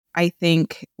I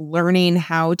think learning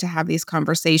how to have these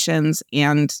conversations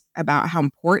and about how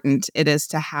important it is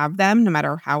to have them, no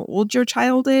matter how old your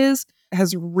child is,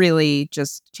 has really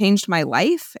just changed my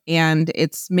life. And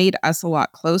it's made us a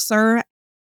lot closer.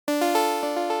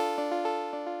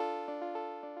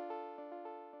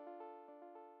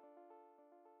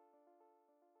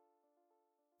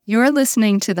 You're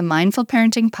listening to the Mindful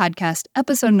Parenting Podcast,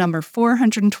 episode number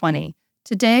 420.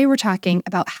 Today, we're talking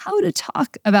about how to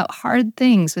talk about hard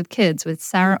things with kids with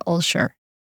Sara Olsher.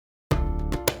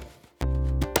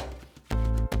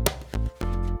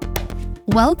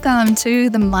 Welcome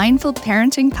to the Mindful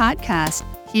Parenting Podcast.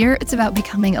 Here, it's about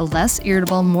becoming a less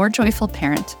irritable, more joyful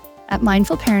parent. At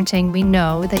Mindful Parenting, we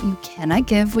know that you cannot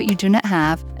give what you do not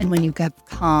have, and when you get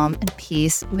calm and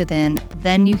peace within,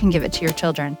 then you can give it to your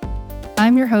children.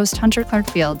 I'm your host, Hunter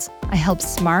Clark-Fields. I help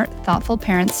smart, thoughtful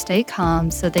parents stay calm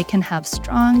so they can have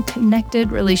strong,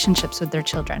 connected relationships with their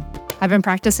children. I've been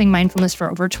practicing mindfulness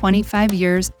for over 25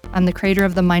 years. I'm the creator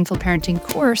of the Mindful Parenting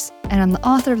course, and I'm the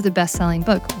author of the best-selling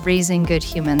book, Raising Good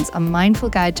Humans, a mindful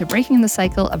guide to breaking the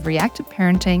cycle of reactive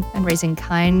parenting and raising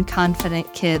kind,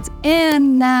 confident kids,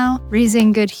 and now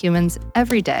raising good humans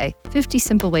every day. 50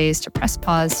 simple ways to press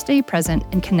pause, stay present,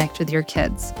 and connect with your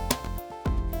kids.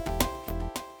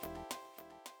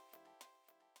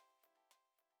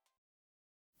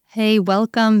 Hey,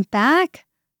 welcome back.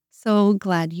 So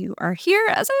glad you are here,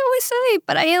 as I always say,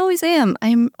 but I always am.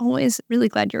 I'm always really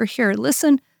glad you're here.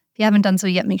 Listen, if you haven't done so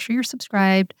yet, make sure you're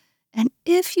subscribed. And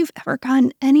if you've ever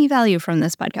gotten any value from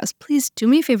this podcast, please do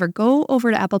me a favor. Go over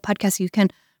to Apple Podcasts. You can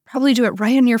probably do it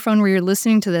right on your phone where you're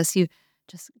listening to this. You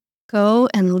just go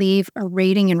and leave a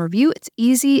rating and review. It's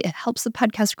easy. It helps the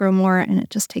podcast grow more, and it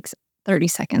just takes 30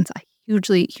 seconds. I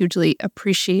hugely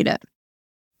appreciate it.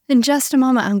 In just a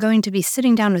moment, I'm going to be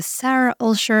sitting down with Sara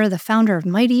Olsher, the founder of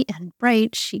Mighty and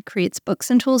Bright. She creates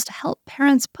books and tools to help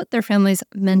parents put their family's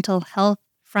mental health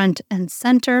front and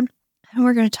center. And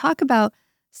we're going to talk about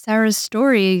Sara's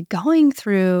story going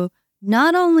through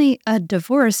not only a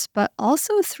divorce, but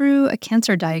also through a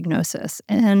cancer diagnosis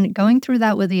and going through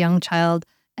that with a young child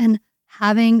and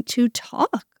having to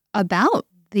talk about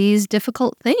these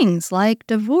difficult things like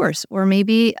divorce or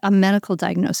maybe a medical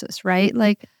diagnosis, right?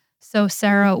 So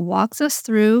Sara walks us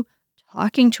through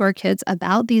talking to our kids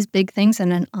about these big things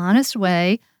in an honest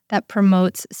way that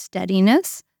promotes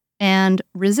steadiness and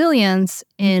resilience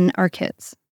in our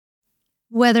kids.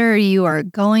 Whether you are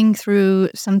going through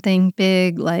something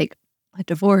big like a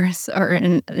divorce or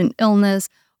an illness,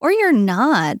 or you're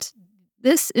not,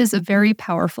 this is a very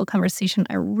powerful conversation.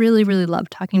 I really love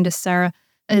talking to Sara.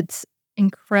 It's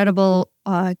incredible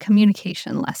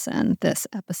communication lesson, this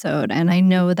episode. And I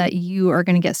know that you are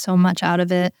going to get so much out of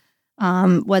it,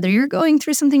 whether you're going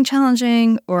through something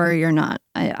challenging or you're not.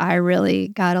 I really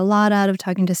got a lot out of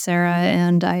talking to Sara,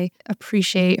 and I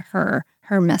appreciate her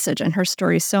message and her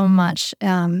story so much,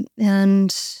 and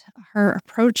her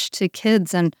approach to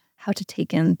kids and how to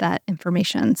take in that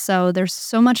information. So there's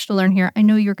so much to learn here. I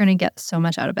know you're going to get so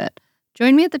much out of it.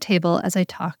 Join me at the table as I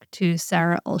talk to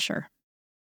Sara Olsher.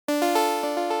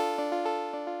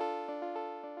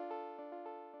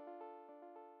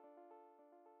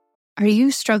 Are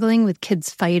you struggling with kids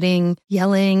fighting,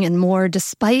 yelling, and more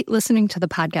despite listening to the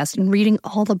podcast and reading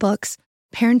all the books?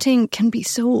 Parenting can be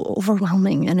so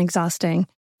overwhelming and exhausting.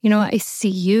 You know, I see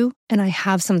you, and I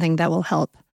have something that will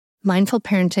help. Mindful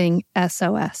Parenting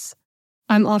SOS.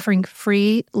 I'm offering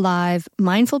free live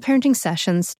mindful parenting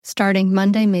sessions starting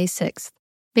Monday, May 6th.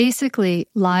 Basically,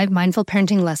 live mindful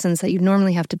parenting lessons that you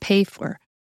normally have to pay for.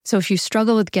 So if you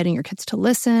struggle with getting your kids to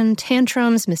listen,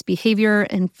 tantrums, misbehavior,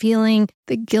 and feeling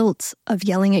the guilt of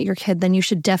yelling at your kid, then you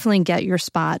should definitely get your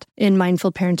spot in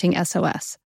Mindful Parenting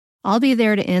SOS. I'll be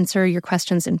there to answer your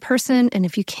questions in person, and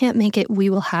if you can't make it, we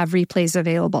will have replays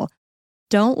available.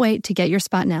 Don't wait to get your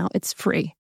spot now. It's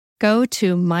free. Go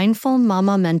to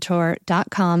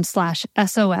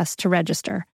mindfulmamamentor.com/SOS to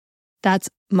register. That's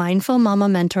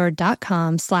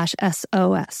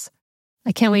mindfulmamamentor.com/SOS.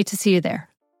 I can't wait to see you there.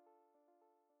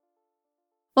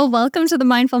 Well, welcome to the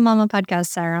Mindful Mama podcast,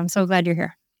 Sara. I'm so glad you're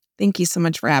here. Thank you so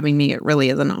much for having me. It really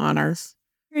is an honor.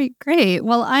 Great.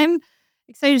 Well, I'm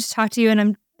excited to talk to you, and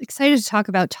I'm excited to talk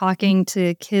about talking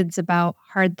to kids about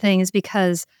hard things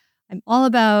because I'm all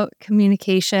about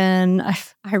communication.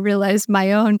 I realized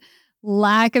my own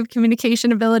lack of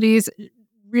communication abilities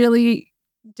really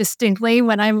distinctly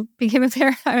when I became a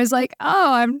parent. I was like,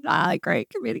 oh, I'm not a great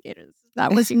communicator. This is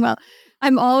not working well.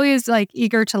 I'm always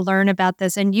eager to learn about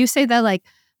this. And you say that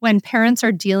when parents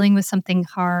are dealing with something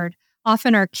hard,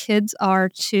 often our kids are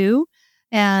too.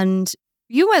 And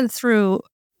you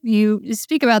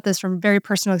speak about this from very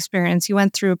personal experience. You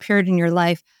went through a period in your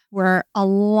life where a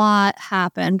lot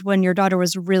happened when your daughter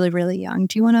was really, really young.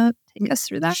 Do you want to take us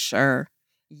through that? Sure.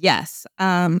 Yes.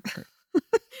 It's been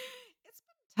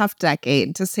a tough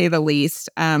decade, to say the least.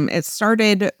 It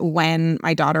started when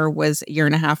my daughter was a year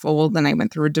and a half old and I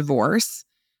went through a divorce.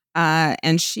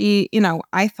 And she,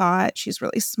 I thought she's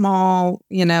really small.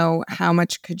 How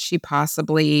much could she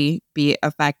possibly be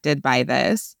affected by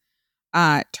this?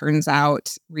 Turns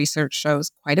out research shows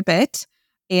quite a bit.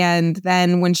 And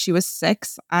then when she was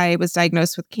 6, I was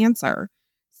diagnosed with cancer.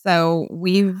 So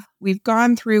we've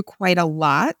gone through quite a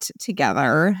lot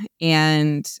together.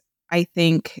 And I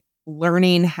think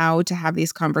learning how to have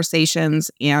these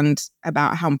conversations and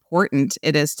about how important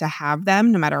it is to have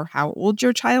them, no matter how old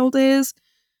your child is,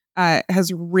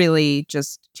 has really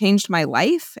just changed my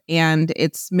life. And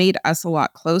it's made us a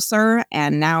lot closer.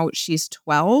 And now she's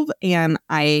 12, and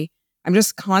I'm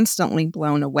just constantly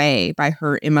blown away by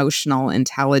her emotional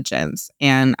intelligence.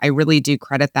 And I really do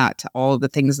credit that to all of the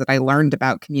things that I learned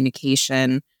about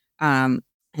communication, and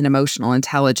emotional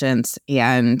intelligence,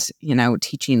 and,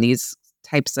 teaching these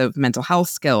types of mental health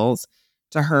skills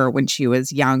to her when she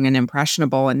was young and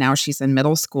impressionable. And now she's in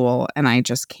middle school. And I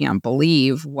just can't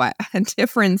believe what a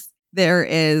difference there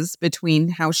is between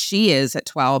how she is at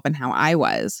 12 and how I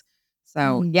was.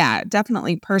 So, yeah,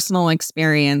 definitely personal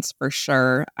experience for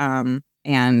sure.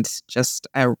 And just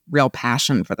a real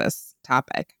passion for this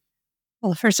topic.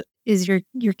 Well, first, is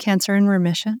your cancer in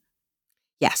remission?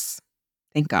 Yes.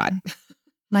 Thank God.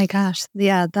 My gosh,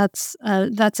 yeah, that's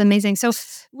amazing. So,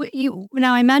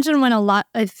 now I imagine when a lot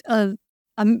of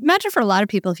imagine for a lot of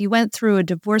people, if you went through a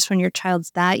divorce when your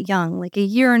child's that young, like a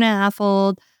year and a half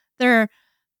old, they're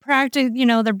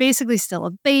they're basically still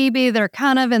a baby. They're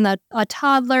kind of in a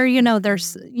toddler. You're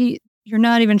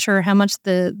not even sure how much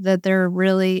that they're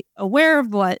really aware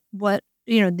of what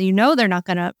they're not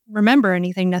going to remember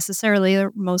anything necessarily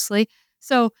or mostly.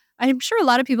 So I'm sure a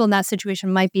lot of people in that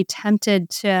situation might be tempted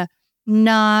to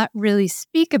not really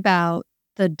speak about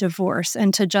the divorce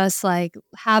and to just like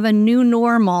have a new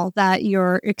normal that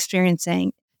you're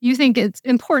experiencing. You think it's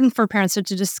important for parents to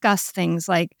discuss things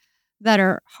like that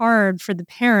are hard for the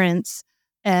parents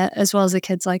as well as the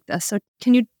kids like this. So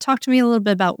can you talk to me a little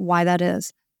bit about why that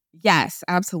is? Yes,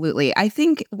 absolutely. I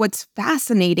think what's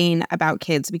fascinating about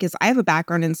kids, because I have a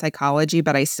background in psychology,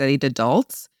 but I studied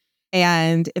adults.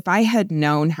 And if I had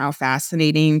known how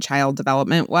fascinating child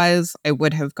development was, I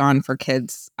would have gone for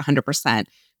kids 100%,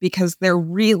 because they're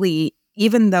really,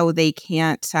 even though they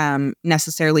can't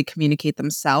necessarily communicate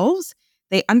themselves,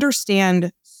 they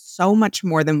understand so much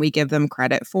more than we give them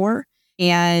credit for.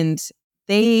 And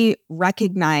they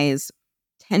recognize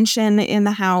tension in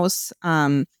the house.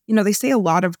 They say a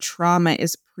lot of trauma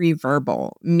is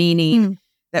pre-verbal, meaning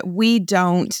that we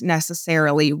don't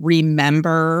necessarily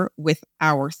remember with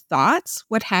our thoughts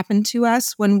what happened to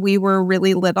us when we were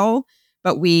really little,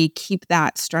 but we keep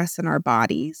that stress in our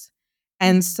bodies.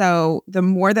 And so the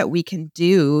more that we can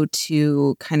do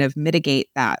to kind of mitigate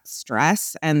that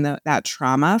stress and that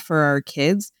trauma for our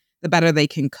kids, the better they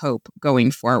can cope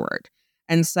going forward.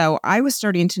 And so I was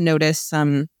starting to notice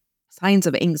some signs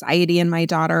of anxiety in my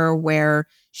daughter where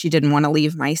she didn't want to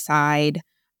leave my side.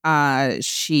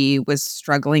 She was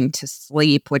struggling to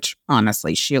sleep, which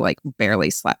honestly, she like barely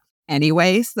slept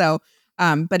anyway. So,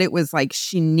 but it was like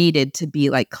she needed to be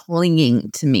like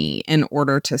clinging to me in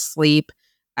order to sleep.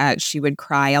 She would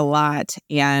cry a lot.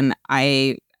 And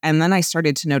then I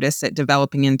started to notice it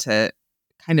developing into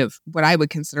kind of what I would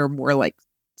consider more like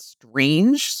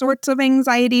strange sorts of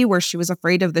anxiety, where she was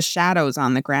afraid of the shadows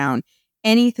on the ground.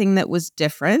 Anything that was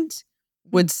different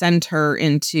would send her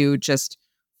into just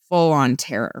full on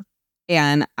terror.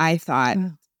 And I thought,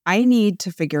 I need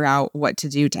to figure out what to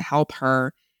do to help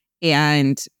her.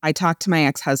 And I talked to my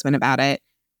ex-husband about it.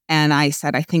 And I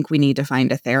said, I think we need to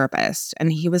find a therapist.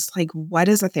 And he was like, what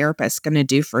is a therapist going to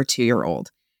do for a 2-year-old?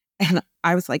 And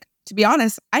I was like, to be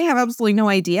honest, I have absolutely no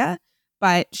idea,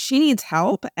 but she needs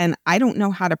help and I don't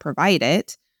know how to provide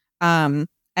it.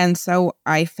 And so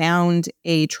I found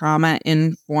a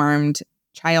trauma-informed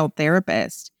child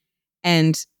therapist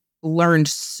and learned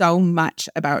so much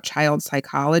about child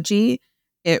psychology.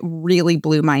 It really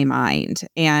blew my mind.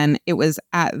 And it was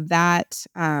at that,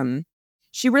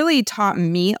 she really taught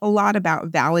me a lot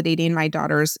about validating my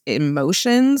daughter's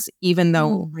emotions, even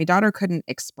though my daughter couldn't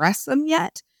express them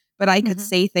yet. But I could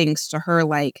say things to her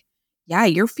like, yeah,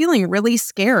 you're feeling really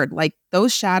scared. Like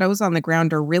those shadows on the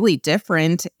ground are really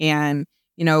different. And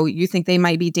you think they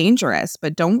might be dangerous,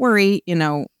 but don't worry,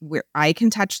 I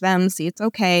can touch them, see it's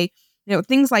okay.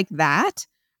 Things like that.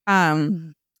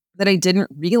 that I didn't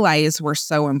realize were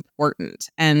so important.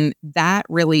 And that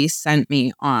really sent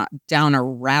me down a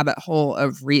rabbit hole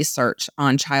of research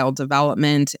on child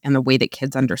development and the way that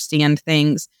kids understand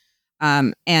things.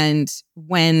 And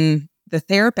when the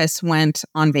therapist went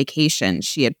on vacation,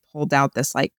 she had pulled out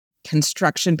this like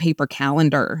construction paper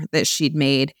calendar that she'd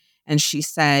made. And she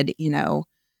said,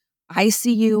 I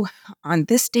see you on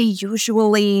this day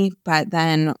usually, but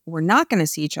then we're not going to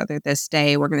see each other this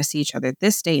day. We're going to see each other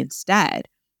this day instead.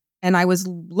 And I was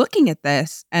looking at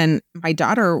this, and my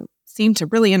daughter seemed to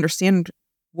really understand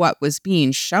what was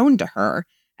being shown to her.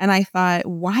 And I thought,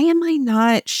 why am I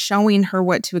not showing her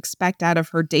what to expect out of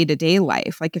her day-to-day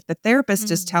life? Like if the therapist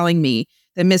is telling me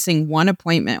that missing one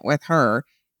appointment with her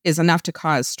is enough to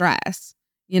cause stress,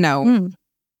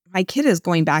 my kid is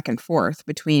going back and forth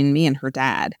between me and her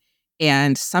dad.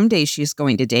 And some days she's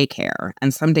going to daycare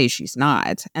and some days she's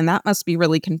not. And that must be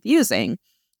really confusing.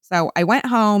 So I went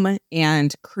home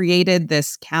and created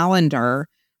this calendar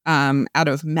out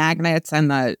of magnets and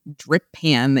the drip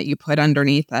pan that you put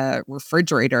underneath a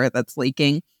refrigerator that's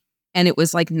leaking. And it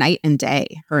was like night and day,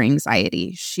 her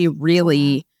anxiety. She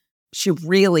really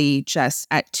just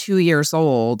at 2 years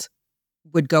old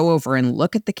would go over and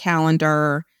look at the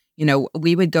calendar.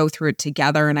 We would go through it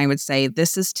together and I would say,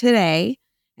 this is today.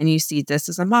 And you see, this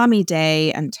is a mommy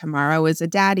day and tomorrow is a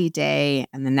daddy day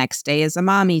and the next day is a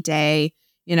mommy day,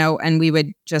 and we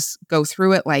would just go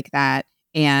through it like that.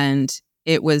 And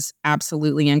it was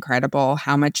absolutely incredible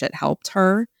how much it helped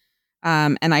her.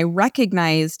 And I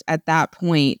recognized at that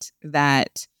point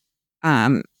that,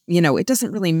 it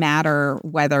doesn't really matter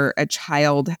whether a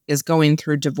child is going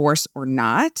through divorce or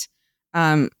not.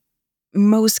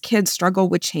 Most kids struggle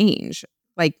with change,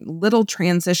 like little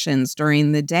transitions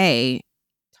during the day.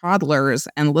 Toddlers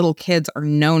and little kids are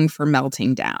known for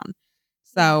melting down.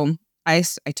 So I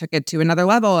took it to another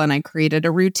level and I created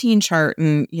a routine chart.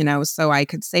 And, so I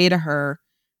could say to her,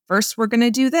 first, we're going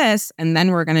to do this and then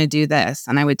we're going to do this.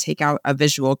 And I would take out a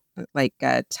visual, like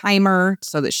a timer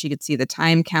so that she could see the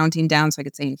time counting down. So I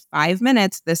could say in 5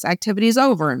 minutes, this activity is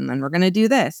over and then we're going to do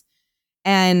this.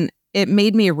 And it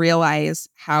made me realize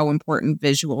how important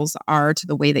visuals are to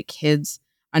the way that kids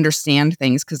understand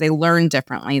things because they learn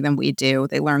differently than we do.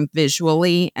 They learn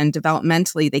visually and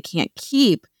developmentally. They can't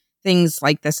keep things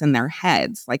like this in their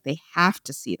heads. Like they have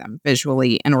to see them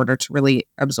visually in order to really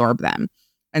absorb them.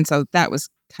 And so that was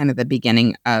kind of the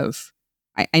beginning of,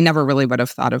 I never really would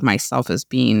have thought of myself as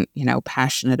being,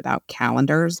 passionate about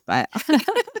calendars, but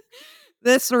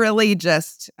this really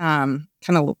just kind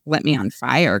of lit me on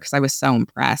fire because I was so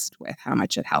impressed with how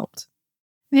much it helped.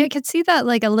 I mean, I could see that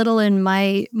like a little in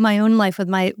my own life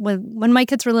when my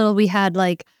kids were little, we had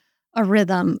like a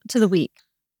rhythm to the week.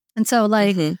 And so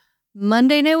like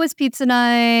Monday night was pizza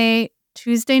night,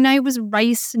 Tuesday night was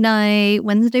rice night,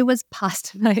 Wednesday was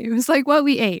pasta night. It was like what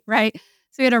we ate, right?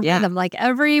 So we had a rhythm like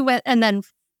and then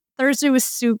Thursday was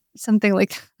soup, something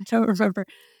like, I don't remember.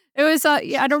 It was,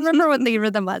 I don't remember what the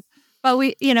rhythm was. But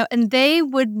we, and they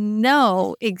would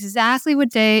know exactly what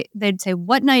day. They'd say,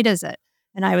 what night is it?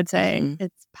 And I would say,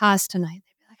 it's pasta night.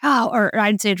 They'd be like, oh, or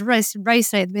I'd say it's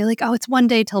rice night. They'd be like, oh, it's one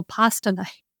day till pasta night.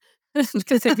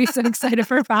 Because they'd be so excited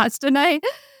for pasta night,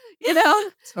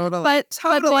 Totally. But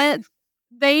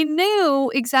they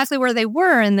knew exactly where they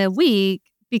were in the week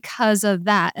because of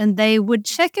that. And they would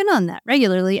check in on that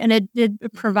regularly. And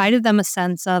it provided them a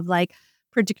sense of like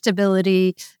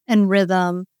predictability and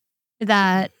rhythm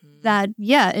that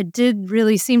it did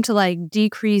really seem to like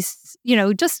decrease,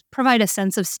 just provide a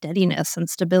sense of steadiness and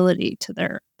stability to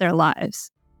their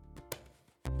lives.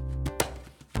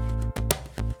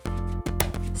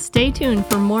 Stay tuned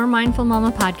for more Mindful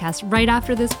Mama podcast right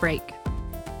after this break.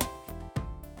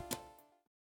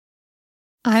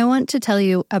 I want to tell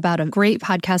you about a great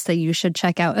podcast that you should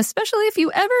check out, especially if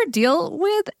you ever deal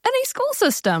with any school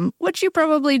system, which you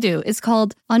probably do. It's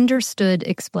called Understood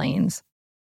Explains.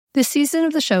 This season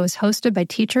of the show is hosted by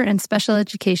teacher and special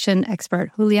education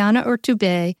expert Juliana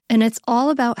Urtubey, and it's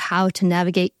all about how to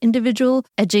navigate individual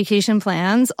education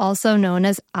plans, also known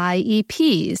as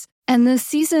IEPs. And this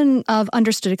season of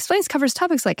Understood Explains covers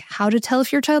topics like how to tell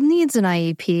if your child needs an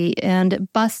IEP and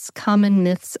busts common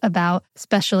myths about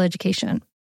special education.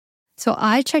 So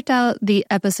I checked out the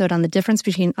episode on the difference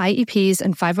between IEPs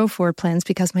and 504 plans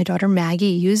because my daughter Maggie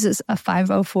uses a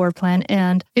 504 plan,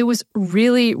 and it was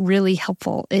really, really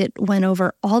helpful. It went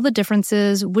over all the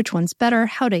differences, which one's better,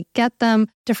 how to get them,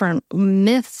 different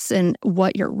myths and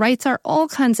what your rights are, all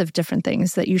kinds of different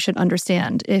things that you should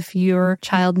understand if your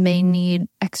child may need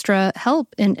extra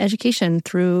help in education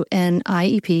through an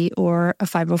IEP or a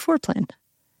 504 plan.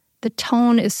 The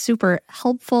tone is super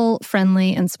helpful,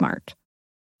 friendly, and smart.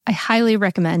 I highly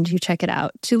recommend you check it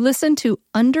out. To listen to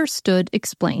Understood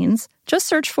Explains, just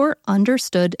search for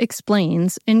Understood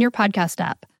Explains in your podcast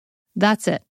app. That's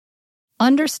it.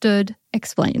 Understood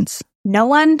Explains. No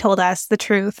one told us the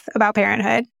truth about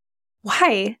parenthood.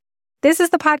 Why? This is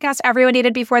the podcast everyone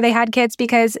needed before they had kids,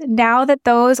 because now that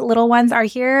those little ones are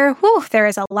here, there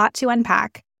is a lot to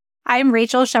unpack. I'm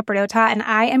Rachel Shepardota, and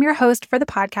I am your host for the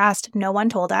podcast No One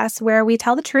Told Us, where we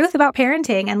tell the truth about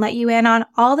parenting and let you in on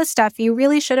all the stuff you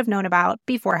really should have known about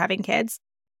before having kids.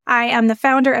 I am the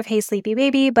founder of Hey Sleepy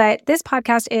Baby, but this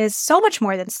podcast is so much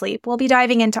more than sleep. We'll be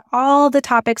diving into all the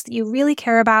topics that you really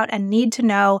care about and need to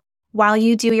know while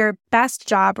you do your best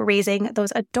job raising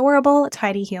those adorable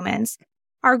tiny humans.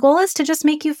 Our goal is to just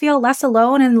make you feel less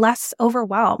alone and less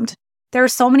overwhelmed. There are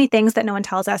so many things that no one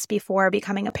tells us before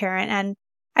becoming a parent, and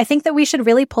I think that we should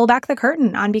really pull back the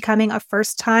curtain on becoming a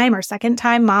first-time or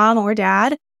second-time mom or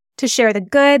dad to share the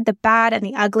good, the bad, and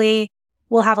the ugly.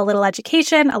 We'll have a little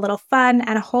education, a little fun,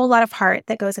 and a whole lot of heart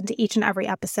that goes into each and every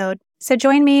episode. So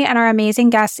join me and our amazing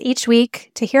guests each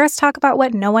week to hear us talk about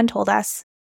what no one told us.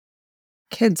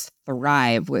 Kids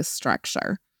thrive with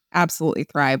structure, absolutely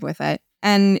thrive with it.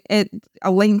 And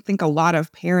I think a lot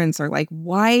of parents are like,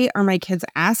 why are my kids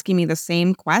asking me the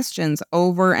same questions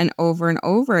over and over and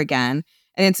over again?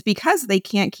 And it's because they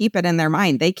can't keep it in their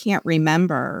mind. They can't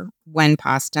remember when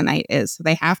pasta night is. So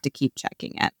they have to keep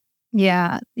checking it.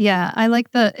 Yeah. I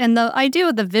like the idea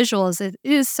of the visuals. It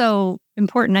is so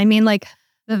important. I mean, like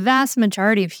the vast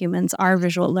majority of humans are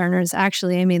visual learners,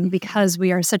 actually. I mean, because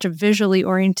we are such a visually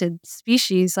oriented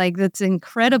species, like that's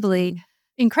incredibly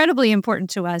important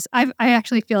to us. I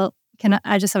actually feel,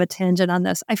 I just have a tangent on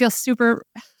this. I feel super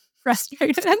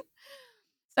frustrated. So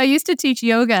I used to teach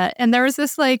yoga, and there was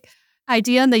this like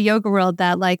idea in the yoga world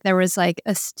that like there was like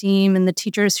esteem in the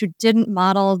teachers who didn't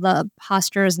model the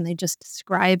postures and they just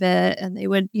describe it, and they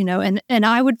would, and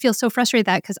I would feel so frustrated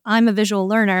that because I'm a visual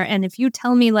learner, and if you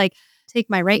tell me like take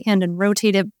my right hand and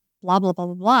rotate it, blah blah blah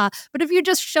blah blah, but if you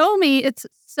just show me, it's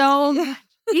so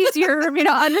easier for me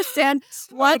to understand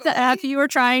what the F you were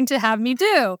trying to have me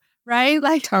do, right?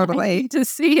 Like Totally. I need to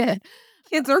see it.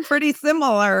 Kids are pretty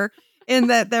similar in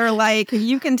that they're like,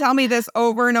 you can tell me this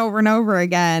over and over and over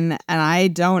again, and I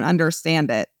don't understand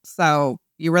it. So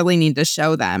you really need to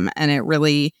show them. And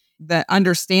the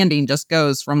understanding just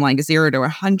goes from like 0 to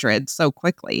 100 so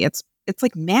quickly. It's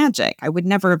like magic. I would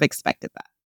never have expected that.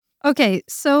 Okay,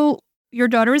 so your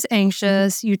daughter is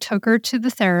anxious. You took her to the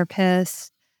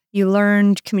therapist. You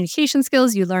learned communication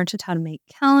skills. You learned how to make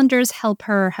calendars, help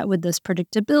her with this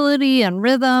predictability and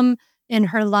rhythm in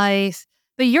her life.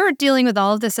 But you're dealing with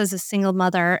all of this as a single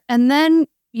mother. And then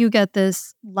you get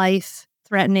this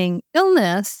life-threatening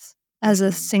illness as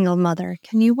a single mother.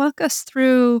 Can you walk us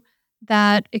through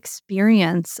that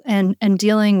experience and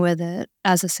dealing with it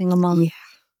as a single mom?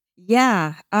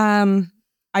 Yeah. I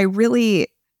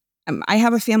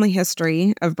have a family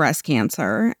history of breast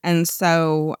cancer. And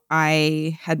so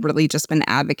I had really just been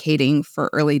advocating for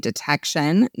early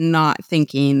detection, not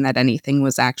thinking that anything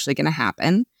was actually going to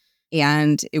happen.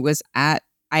 And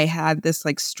I had this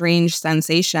like strange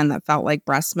sensation that felt like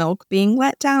breast milk being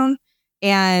let down.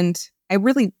 And I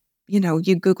really,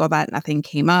 you Google that, nothing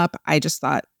came up. I just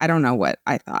thought, I don't know what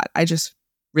I thought. I just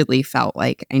really felt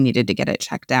like I needed to get it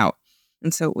checked out.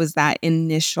 And so it was that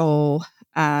initial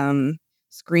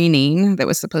screening that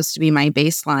was supposed to be my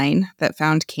baseline that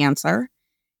found cancer.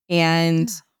 And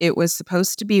it was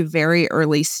supposed to be very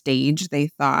early stage. They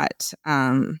thought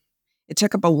it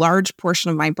took up a large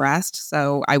portion of my breast.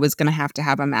 So I was going to have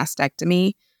a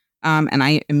mastectomy. And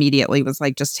I immediately was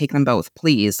like, just take them both,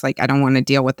 please. Like, I don't want to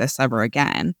deal with this ever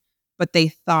again. But they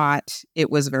thought it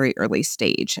was very early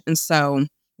stage. And so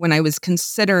when I was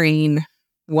considering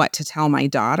what to tell my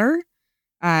daughter,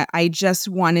 I just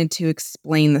wanted to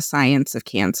explain the science of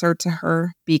cancer to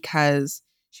her because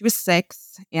she was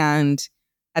 6. And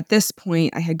at this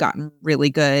point, I had gotten really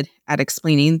good at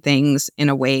explaining things in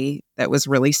a way that was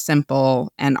really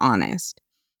simple and honest.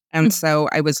 And so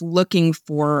I was looking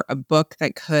for a book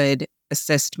that could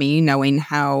assist me, knowing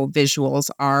how visuals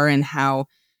are and how,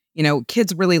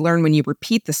 kids really learn when you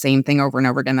repeat the same thing over and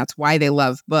over again. That's why they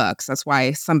love books. That's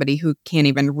why somebody who can't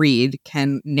even read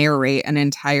can narrate an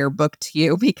entire book to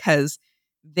you because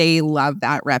they love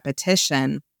that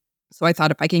repetition. So I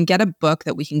thought if I can get a book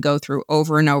that we can go through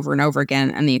over and over and over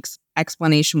again, and the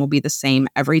explanation will be the same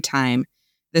every time,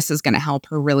 this is going to help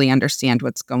her really understand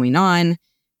what's going on.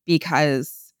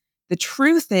 Because the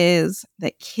truth is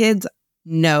that kids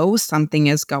know something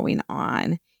is going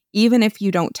on. Even if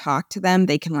you don't talk to them,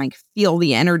 they can like feel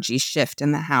the energy shift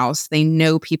in the house. They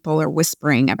know people are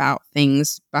whispering about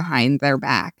things behind their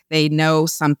back. They know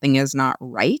something is not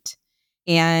right.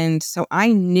 And so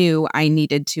I knew I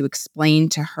needed to explain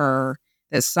to her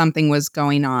that something was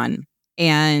going on.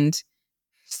 And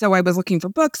so I was looking for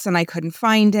books and I couldn't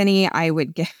find any. I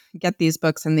would get these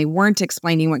books and they weren't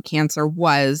explaining what cancer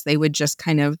was. They would just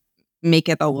kind of make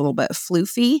it a little bit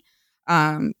floofy.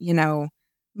 You know,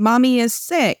 mommy is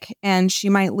sick and she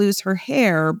might lose her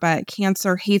hair, but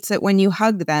cancer hates it when you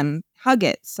hug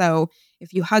it. So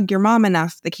if you hug your mom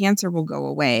enough, the cancer will go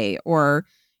away. Or,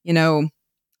 you know,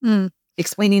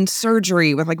 explaining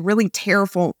surgery with like really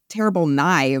terrible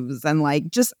knives and like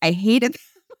just I hated.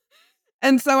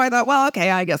 And so I thought, well,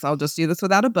 okay, I guess I'll just do this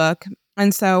without a book.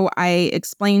 And so I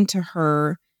explained to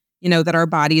her, that our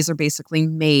bodies are basically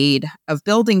made of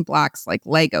building blocks like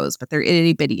Legos, but they're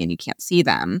itty bitty and you can't see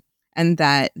them. And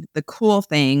that the cool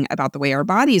thing about the way our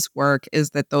bodies work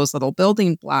is that those little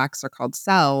building blocks are called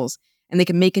cells and they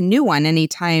can make a new one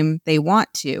anytime they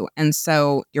want to. And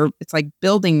so it's like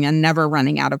building and never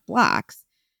running out of blocks.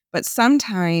 But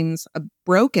sometimes a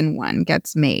broken one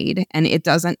gets made and it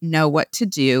doesn't know what to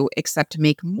do except to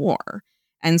make more.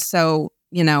 And so,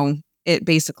 it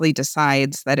basically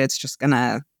decides that it's just going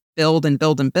to build and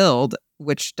build and build,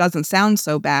 which doesn't sound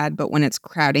so bad. But when it's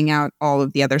crowding out all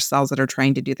of the other cells that are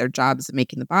trying to do their jobs and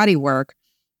making the body work,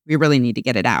 we really need to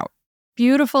get it out.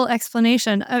 Beautiful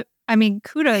explanation. I mean,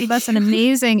 kudos. That's an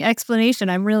amazing explanation.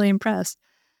 I'm really impressed.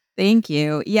 Thank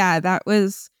you. Yeah,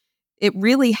 it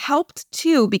really helped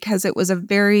too, because it was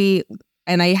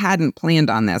and I hadn't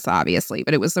planned on this obviously,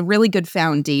 but it was a really good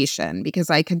foundation because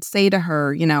I could say to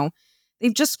her,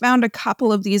 they've just found a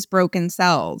couple of these broken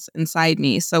cells inside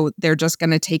me. So they're just going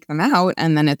to take them out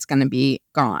and then it's going to be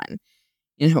gone.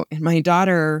 And my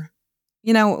daughter,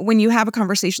 when you have a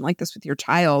conversation like this with your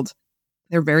child,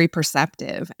 they're very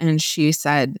perceptive. And she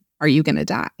said, "Are you going to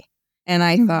die?" And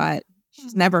I thought,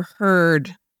 she's never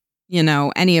heard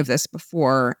any of this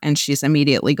before, and she's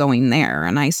immediately going there.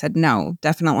 And I said, no,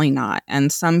 definitely not.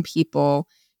 And some people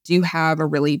do have a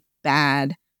really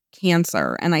bad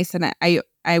cancer. And I said,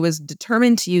 I was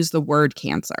determined to use the word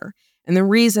cancer. And the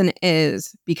reason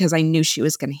is because I knew she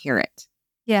was going to hear it.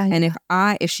 Yeah. And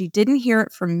if she didn't hear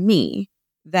it from me,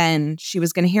 then she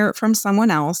was going to hear it from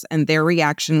someone else. And their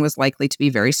reaction was likely to be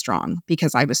very strong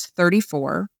because I was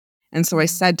 34. And so I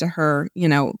said to her,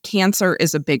 cancer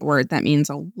is a big word that means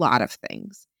a lot of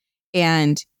things.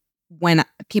 And when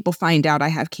people find out I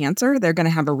have cancer, they're going to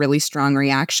have a really strong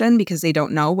reaction because they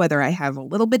don't know whether I have a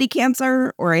little bitty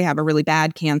cancer or I have a really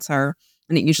bad cancer.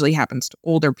 And it usually happens to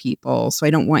older people. So I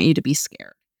don't want you to be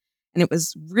scared. And it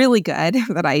was really good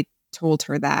that I told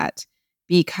her that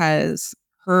because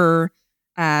her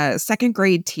second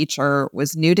grade teacher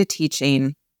was new to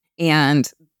teaching, and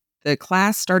the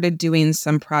class started doing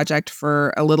some project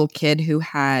for a little kid who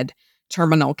had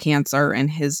terminal cancer,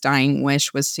 and his dying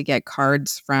wish was to get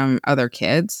cards from other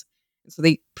kids. So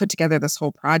they put together this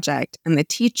whole project, and the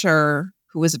teacher,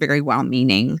 who was very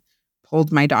well-meaning,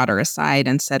 pulled my daughter aside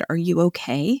and said, "Are you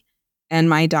okay?" And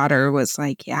my daughter was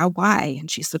like, "Yeah, why?"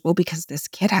 And she said, "Well, because this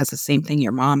kid has the same thing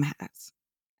your mom has."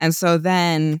 And so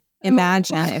then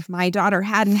imagine if my daughter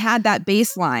hadn't had that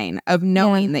baseline of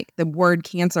knowing that the word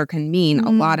cancer can mean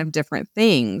a lot of different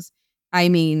things. I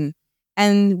mean,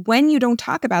 and when you don't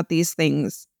talk about these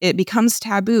things, it becomes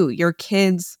taboo. Your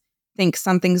kids think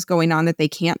something's going on that they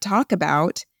can't talk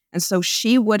about. And so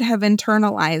she would have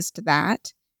internalized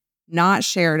that, not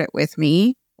shared it with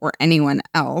me or anyone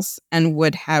else, and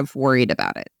would have worried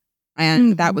about it.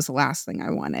 And that was the last thing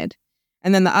I wanted.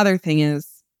 And then the other thing is,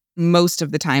 most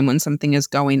of the time when something is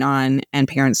going on and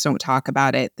parents don't talk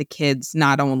about it, the kids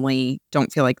not only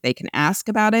don't feel like they can ask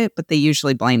about it, but they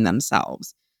usually blame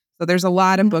themselves. So there's a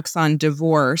lot of books on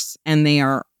divorce, and they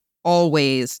are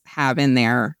always have in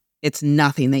there, it's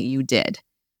nothing that you did,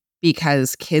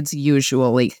 because kids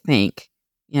usually think,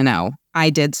 I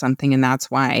did something and that's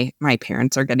why my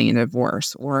parents are getting a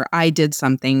divorce, or I did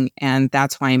something and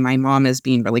that's why my mom is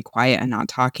being really quiet and not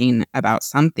talking about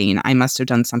something. I must have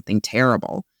done something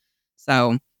terrible.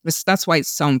 So that's why it's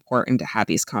so important to have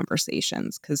these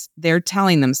conversations, because they're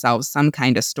telling themselves some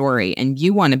kind of story and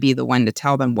you want to be the one to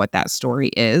tell them what that story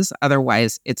is.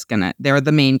 Otherwise, they're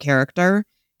the main character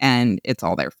and it's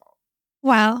all their fault.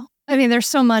 Wow. I mean, there's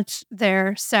so much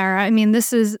there, Sarah. I mean,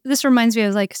 this reminds me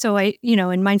of so I,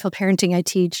 in mindful parenting, I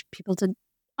teach people to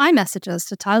iMessages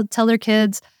to tell their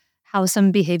kids how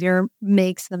some behavior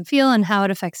makes them feel and how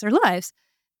it affects their lives.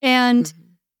 And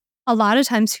a lot of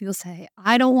times people say,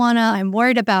 I'm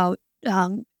worried about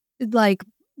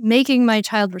making my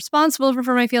child responsible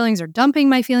for my feelings or dumping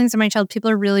my feelings on my child. People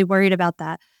are really worried about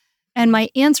that. And my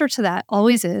answer to that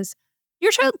always is,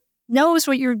 your child knows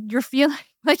what you're feeling.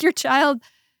 Like, your child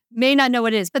may not know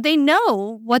what it is, but they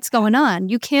know what's going on.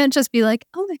 You can't just be like,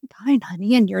 "Oh, I'm fine,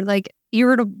 honey," and you're like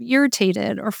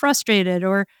irritated or frustrated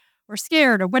or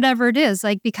scared or whatever it is,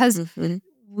 like, because Mhm.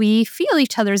 we feel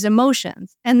each other's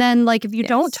emotions. And then, like, if you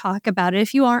don't Yes. talk about it,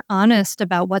 if you aren't honest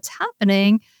about what's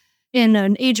happening in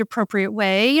an age appropriate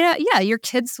way, yeah, your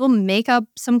kids will make up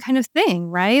some kind of thing,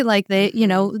 right? Like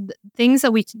things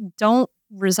that we don't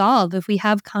resolve if we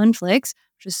have conflicts,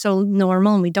 which is so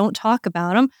normal, and we don't talk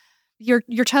about them. Your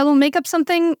child will make up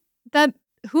something that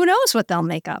who knows what they'll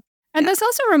make up. And Yeah. this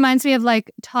also reminds me of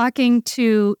like talking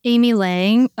to Amy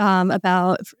Lang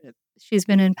about. She's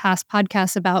been in past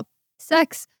podcasts about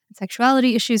sex and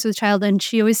sexuality issues with child, and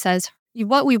she always says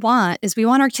what we want is we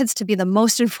want our kids to be the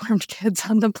most informed kids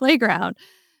on the playground,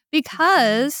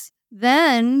 because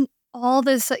then all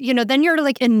this, then you're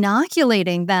like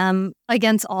inoculating them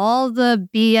against all the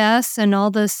BS and all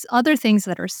this other things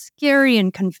that are scary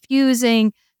and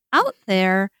confusing out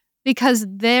there, because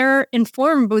they're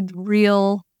informed with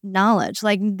real knowledge.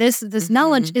 Like this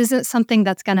knowledge Mhm. isn't something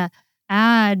that's going to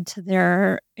add to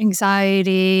their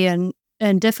anxiety and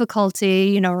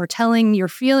difficulty, or telling your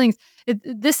feelings.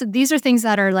 These are things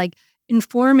that are like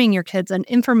informing your kids, and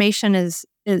information is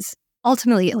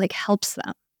ultimately it like helps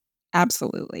them.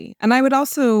 Absolutely. And I would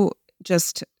also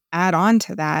just add on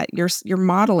to that, you're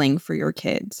modeling for your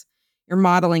kids. You're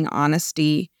modeling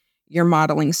honesty, you're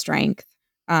modeling strength.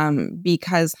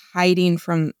 Because hiding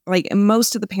from, like,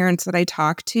 most of the parents that I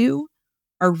talk to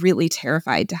are really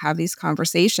terrified to have these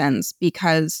conversations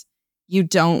because you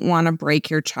don't want to break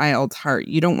your child's heart.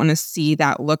 You don't want to see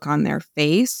that look on their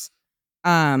face.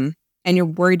 Um, and you're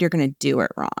worried you're going to do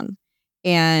it wrong.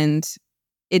 And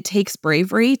it takes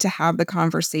bravery to have the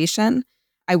conversation.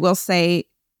 I will say,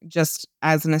 just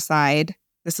as an aside,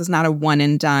 this is not a one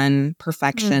and done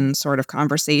perfection sort of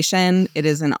conversation. It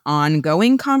is an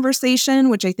ongoing conversation,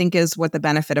 which I think is what the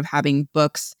benefit of having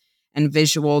books and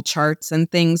visual charts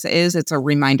and things is. It's a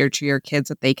reminder to your kids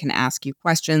that they can ask you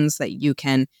questions, that you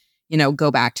can,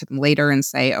 go back to them later and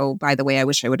say, oh, by the way, I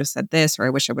wish I would have said this, or I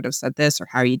wish I would have said this, or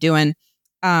how are you doing?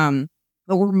 But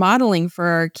we're modeling for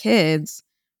our kids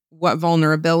what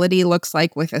vulnerability looks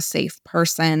like with a safe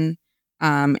person.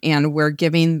 And we're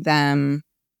giving them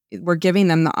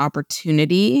the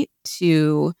opportunity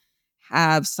to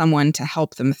have someone to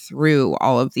help them through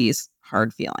all of these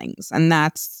hard feelings. And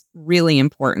that's really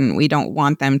important. We don't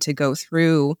want them to go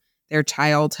through their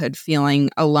childhood feeling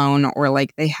alone or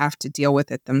like they have to deal with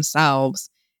it themselves.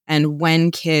 And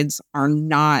when kids are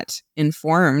not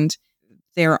informed,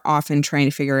 they're often trying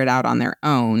to figure it out on their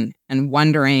own and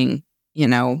wondering,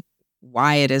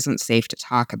 why it isn't safe to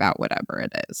talk about whatever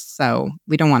it is. So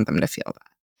we don't want them to feel that.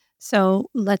 So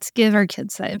let's give our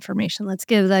kids that information. Let's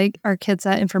give our kids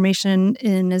that information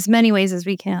in as many ways as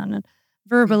we can,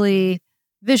 verbally,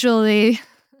 visually,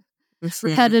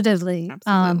 repetitively.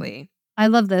 Absolutely. I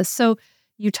love this. So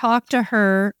you talk to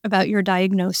her about your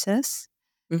diagnosis.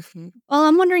 Mm-hmm. Well,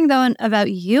 I'm wondering though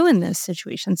about you in this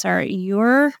situation, Sarah.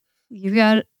 You've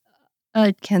got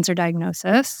a cancer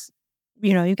diagnosis.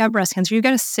 You've got breast cancer. You've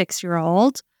got a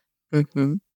 6-year-old.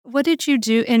 Mm-hmm. What did you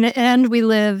do? And we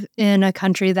live in a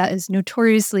country that is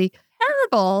notoriously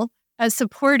terrible at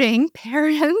supporting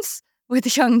parents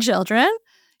with young children.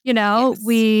 Yes.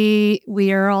 We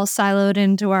are all siloed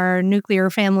into our nuclear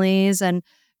families, and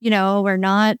we're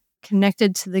not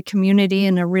connected to the community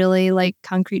in a really like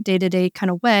concrete day-to-day kind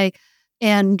of way.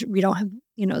 And we don't have,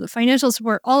 the financial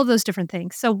support, all of those different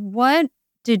things. So what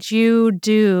did you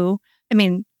do? I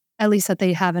mean, at least that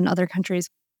they have in other countries.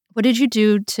 What did you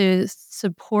do to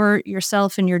support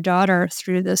yourself and your daughter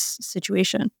through this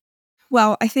situation?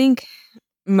 Well, I think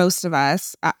most of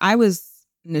us, I was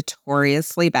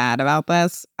notoriously bad about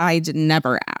this.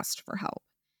 Never asked for help.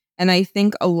 And I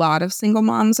think a lot of single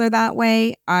moms are that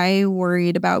way. I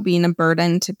worried about being a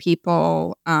burden to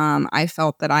people. I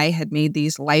felt that I had made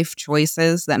these life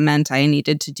choices that meant I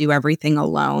needed to do everything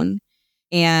alone.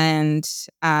 And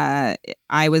I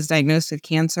was diagnosed with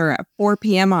cancer at 4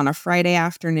 p.m. on a Friday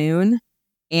afternoon.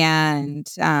 And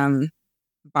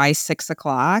by 6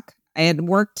 o'clock, I had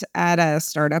worked at a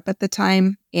startup at the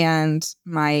time, and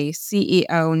my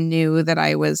CEO knew that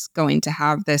I was going to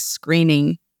have this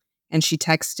screening, and she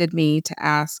texted me to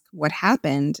ask what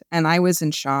happened. And I was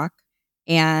in shock.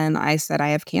 And I said, I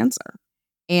have cancer.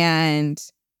 And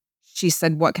she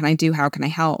said, what can I do? How can I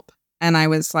help? And I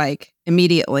was like,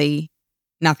 immediately,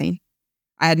 nothing.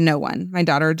 I had no one. My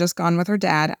daughter had just gone with her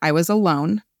dad. I was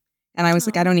alone. And I was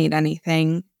like, I don't need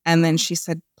anything. And then she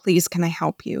said, please, can I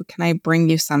help you? Can I bring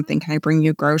you something? Can I bring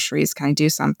you groceries? Can I do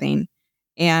something?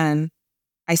 And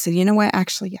I said, you know what?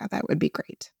 Actually, yeah, that would be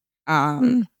great.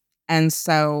 And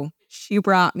so she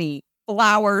brought me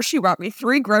flowers. She brought me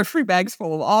 3 grocery bags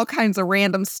full of all kinds of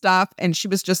random stuff. And she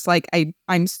was just like,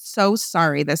 I'm so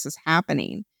sorry this is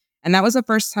happening. And that was the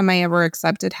first time I ever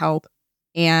accepted help.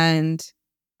 And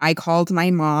I called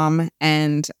my mom,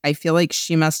 and I feel like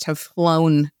she must have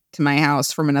flown to my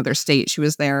house from another state. She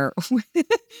was there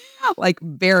like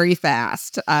very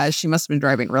fast. She must have been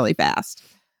driving really fast.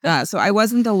 So I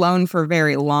wasn't alone for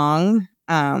very long.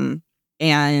 And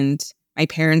my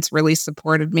parents really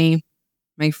supported me.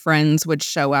 My friends would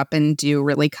show up and do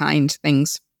really kind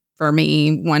things for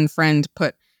me. One friend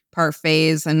put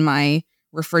parfaits in my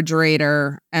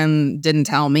refrigerator and didn't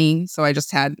tell me. So I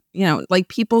just had, like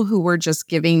people who were just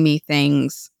giving me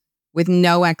things with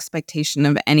no expectation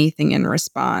of anything in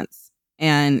response.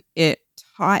 And it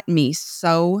taught me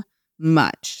so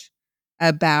much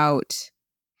about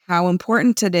how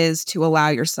important it is to allow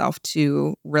yourself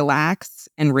to relax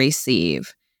and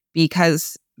receive,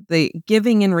 because the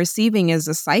giving and receiving is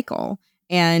a cycle.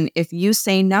 And if you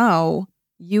say no,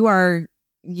 you are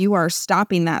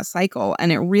stopping that cycle.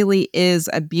 And it really is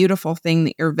a beautiful thing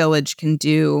that your village can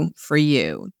do for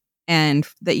you, and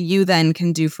that you then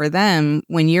can do for them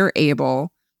when you're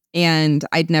able. And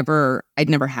I'd never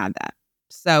had that.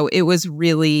 So it was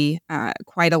really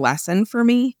quite a lesson for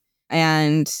me.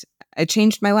 And it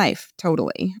changed my life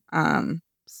totally.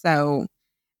 So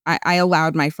I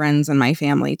allowed my friends and my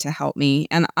family to help me.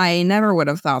 And I never would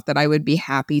have thought that I would be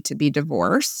happy to be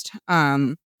divorced.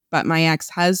 But my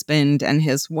ex-husband and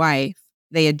his wife,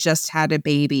 they had just had a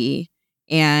baby.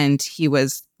 And he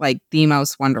was like the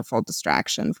most wonderful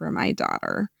distraction for my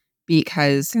daughter,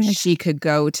 because Good. she could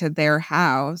go to their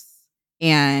house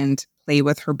and play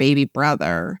with her baby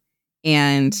brother.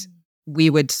 And we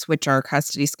would switch our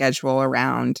custody schedule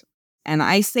around. And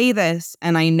I say this,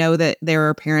 and I know that there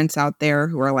are parents out there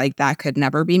who are like, that could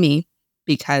never be me,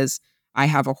 because I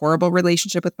have a horrible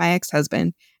relationship with my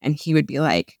ex-husband. And he would be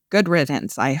like, good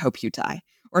riddance, I hope you die,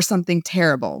 or something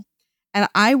terrible. And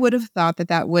I would have thought that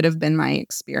that would have been my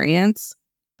experience.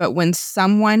 But when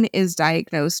someone is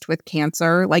diagnosed with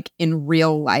cancer, like in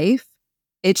real life,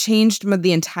 it changed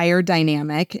the entire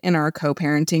dynamic in our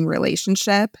co-parenting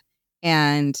relationship.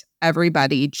 And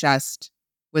everybody just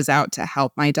was out to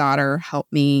help my daughter, help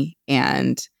me.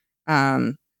 And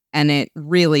it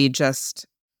really just,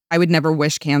 I would never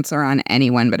wish cancer on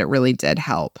anyone, but it really did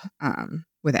help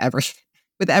with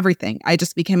everything. I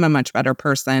just became a much better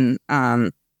person,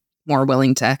 more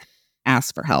willing to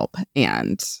ask for help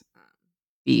and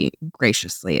be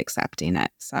graciously accepting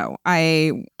it. So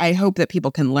I hope that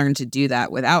people can learn to do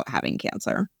that without having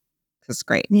cancer, because it's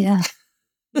great. Yeah.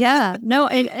 Yeah. No,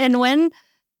 and when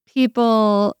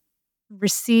people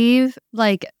receive,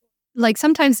 like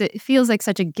sometimes it feels like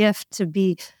such a gift to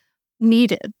be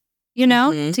needed,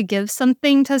 Mhm. to give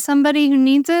something to somebody who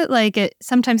needs it. Like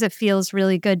sometimes it feels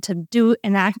really good to do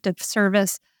an act of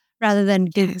service rather than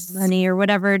give Yes. money or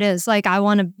whatever it is. Like I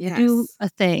want to do Yes. a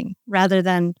thing rather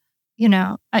than,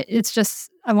 it's just,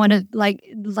 I want to like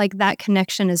that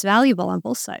connection is valuable on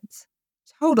both sides.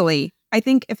 Totally. I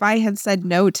think if I had said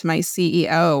no to my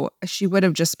CEO, she would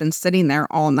have just been sitting there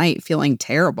all night feeling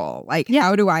terrible. Like, Yeah.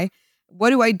 what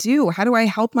do I do? How do I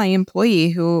help my employee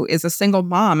who is a single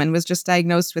mom and was just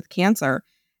diagnosed with cancer?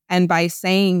 And by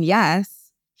saying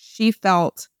yes, she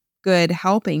felt good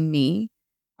helping me.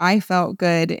 I felt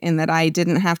good in that I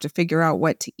didn't have to figure out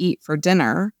what to eat for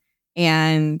dinner.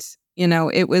 And,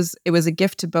 it was a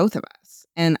gift to both of us.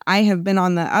 And I have been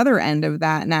on the other end of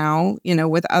that now,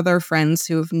 with other friends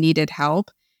who have needed help.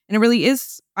 And it really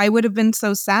is, I would have been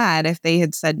so sad if they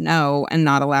had said no and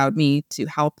not allowed me to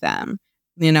help them,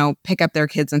 pick up their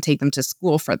kids and take them to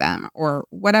school for them, or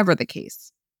whatever the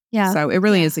case. Yeah. So it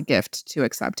really is a gift to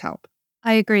accept help.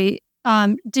 I agree.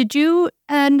 Did you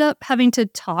end up having to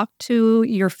talk to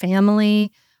your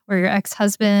family or your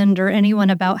ex-husband or anyone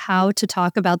about how to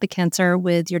talk about the cancer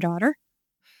with your daughter?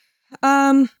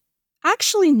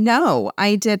 Actually, no,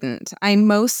 I didn't. I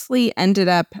mostly ended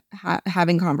up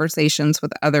having conversations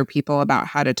with other people about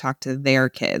how to talk to their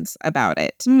kids about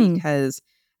it, because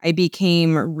I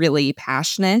became really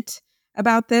passionate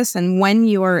about this. And when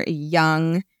you're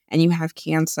young and you have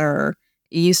cancer,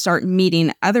 you start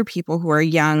meeting other people who are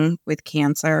young with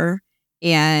cancer,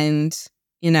 and,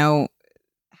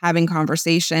 having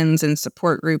conversations and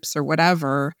support groups or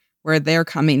whatever, where they're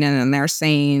coming in and they're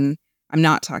saying, I'm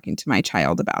not talking to my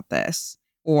child about this,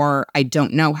 or I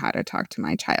don't know how to talk to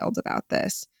my child about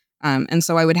this. And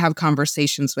so I would have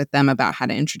conversations with them about how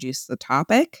to introduce the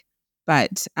topic.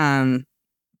 But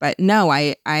no,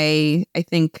 I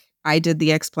think I did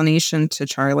the explanation to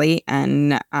Charlie,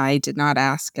 and I did not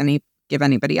give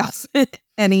anybody else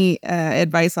any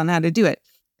advice on how to do it,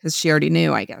 because she already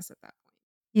knew, I guess, at that point.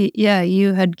 Yeah,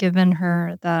 you had given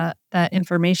her that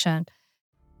information.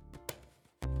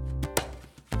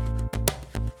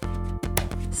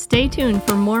 Stay tuned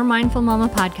for more Mindful Mama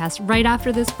podcast right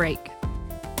after this break.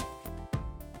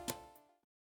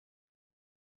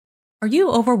 Are you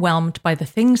overwhelmed by the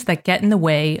things that get in the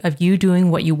way of you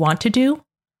doing what you want to do?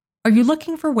 Are you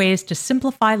looking for ways to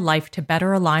simplify life to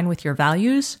better align with your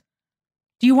values?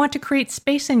 Do you want to create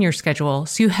space in your schedule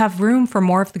so you have room for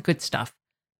more of the good stuff?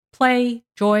 Play,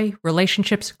 joy,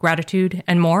 relationships, gratitude,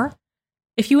 and more?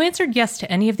 If you answered yes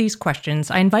to any of these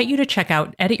questions, I invite you to check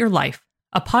out Edit Your Life,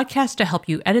 a podcast to help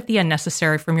you edit the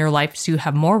unnecessary from your life so you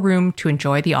have more room to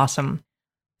enjoy the awesome.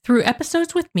 Through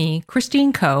episodes with me,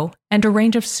 Christine Coe, and a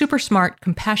range of super smart,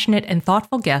 compassionate, and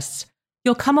thoughtful guests,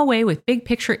 you'll come away with big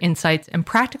picture insights and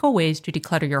practical ways to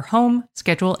declutter your home,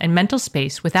 schedule, and mental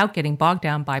space without getting bogged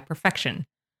down by perfection.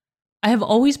 I have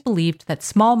always believed that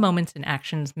small moments and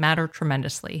actions matter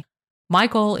tremendously. My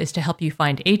goal is to help you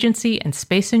find agency and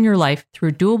space in your life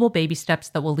through doable baby steps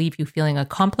that will leave you feeling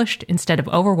accomplished instead of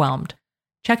overwhelmed.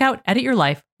 Check out Edit Your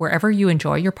Life wherever you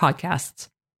enjoy your podcasts.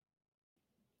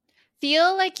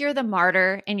 Feel like you're the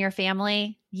martyr in your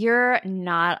family? You're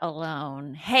not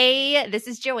alone. Hey, this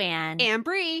is Joanne. And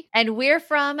Bree. And we're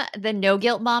from the No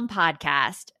Guilt Mom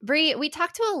podcast. Bree, we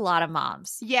talk to a lot of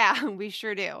moms. Yeah, we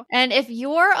sure do. And if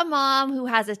you're a mom who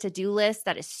has a to-do list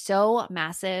that is so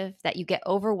massive that you get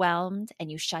overwhelmed and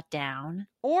you shut down,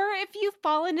 or if you've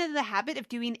fallen into the habit of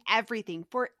doing everything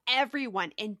for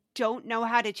everyone and don't know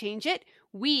how to change it,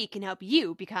 we can help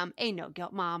you become a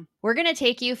no-guilt mom. we're going to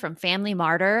take you from family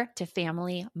martyr to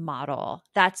family model.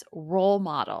 That's role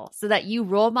model, so that you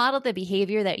role model the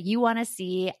behavior that you want to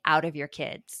see out of your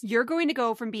kids. You're going to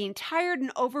go from being tired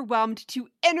and overwhelmed to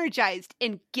energized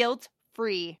and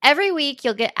guilt-free. Every week,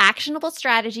 you'll get actionable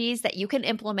strategies that you can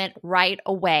implement right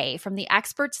away from the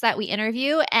experts that we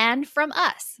interview and from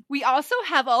us. We also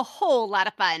have a whole lot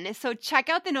of fun, so check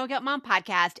out the No Guilt Mom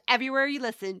podcast everywhere you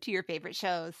listen to your favorite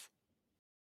shows.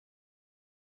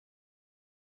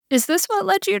 Is this what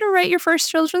led you to write your first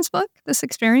children's book, this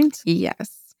experience?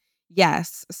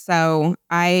 Yes. So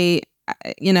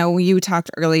you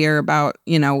talked earlier about,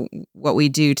 what we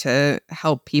do to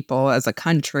help people as a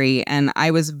country. And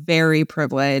I was very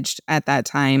privileged at that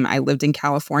time. I lived in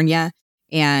California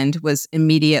and was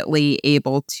immediately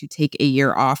able to take a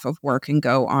year off of work and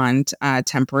go on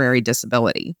temporary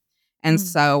disability. And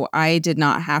so I did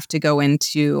not have to go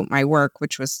into my work,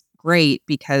 which was great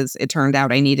because it turned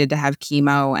out I needed to have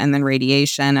chemo and then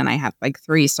radiation, and I had like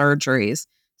 3 surgeries.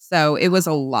 So it was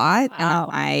a lot. Wow.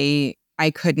 And I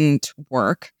couldn't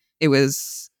work. It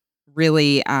was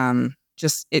really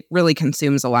it really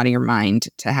consumes a lot of your mind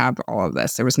to have all of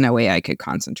this. There was no way I could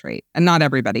concentrate. And not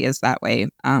everybody is that way.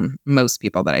 Most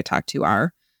people that I talk to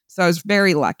are. So I was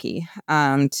very lucky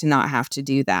to not have to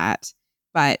do that.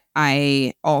 But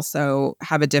I also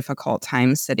have a difficult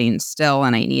time sitting still,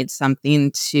 and I need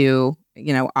something to,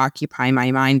 occupy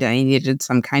my mind. I needed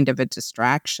some kind of a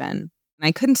distraction. And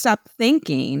I couldn't stop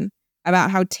thinking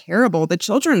about how terrible the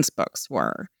children's books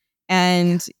were.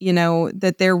 And,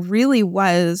 that there really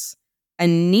was a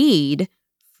need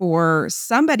for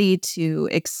somebody to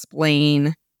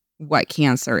explain what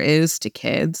cancer is to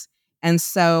kids. And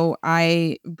so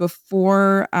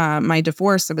before my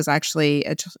divorce, I was actually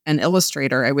an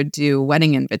illustrator. I would do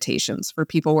wedding invitations for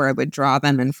people where I would draw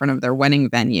them in front of their wedding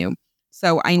venue.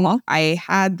 So I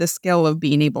had the skill of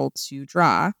being able to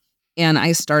draw, and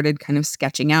I started kind of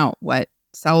sketching out what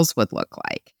cells would look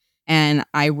like. And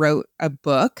I wrote a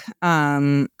book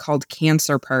called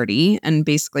Cancer Party. And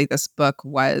basically this book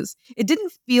it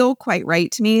didn't feel quite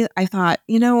right to me. I thought,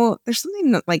 there's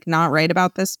something not right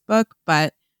about this book,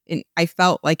 but I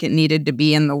felt like it needed to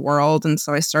be in the world. And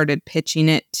so I started pitching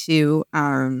it to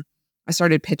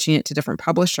different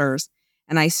publishers.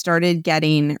 And I started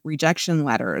getting rejection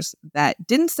letters that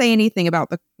didn't say anything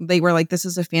about they were like, this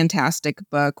is a fantastic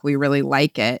book. We really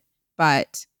like it,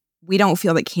 but we don't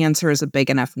feel that cancer is a big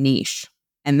enough niche.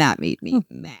 And that made me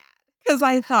mad because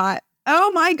I thought,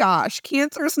 oh my gosh,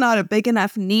 cancer is not a big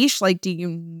enough niche. Like, do you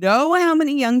know how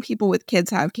many young people with kids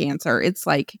have cancer? It's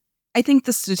like, I think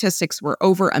the statistics were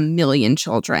over 1 million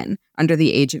children under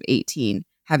the age of 18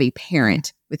 have a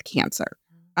parent with cancer.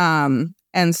 And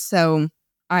so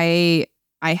I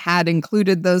had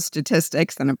included those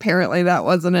statistics, and apparently that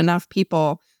wasn't enough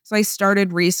people. So I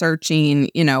started researching,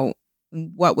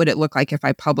 what would it look like if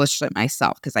I published it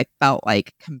myself? Because I felt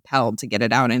like compelled to get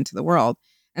it out into the world.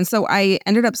 And so I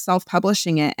ended up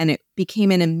self-publishing it, and it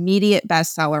became an immediate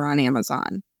bestseller on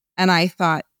Amazon. And I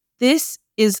thought, this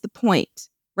is the point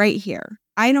right here.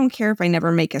 I don't care if I never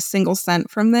make a single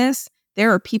cent from this.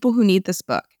 there are people who need this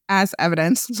book, as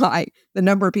evidenced by the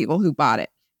number of people who bought it.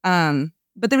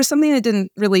 But there was something that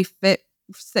didn't really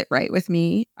sit right with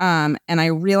me. And I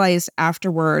realized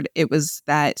afterward it was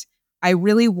that I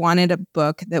really wanted a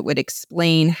book that would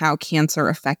explain how cancer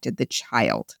affected the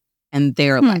child and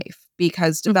their life,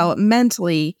 because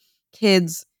developmentally,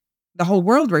 kids, the whole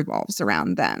world revolves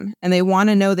around them, and they want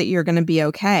to know that you're going to be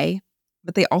okay,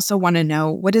 but they also want to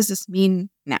know, what does this mean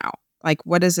now? Like,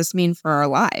 what does this mean for our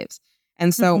lives?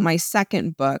 And so my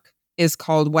second book is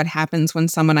called What Happens When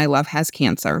Someone I Love Has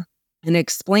Cancer, and it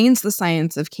explains the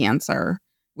science of cancer,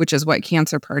 which is what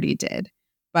Cancer Party did.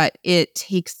 But it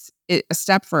takes it a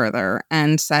step further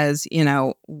and says,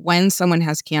 when someone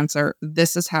has cancer,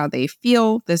 this is how they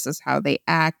feel, this is how they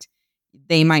act.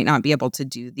 They might not be able to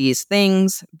do these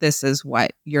things. This is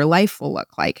what your life will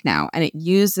look like now. And it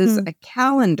uses a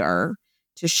calendar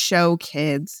to show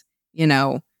kids,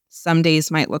 some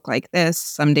days might look like this,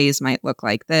 some days might look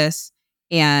like this.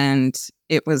 And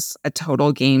it was a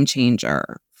total game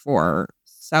changer for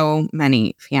so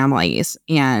many families.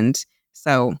 And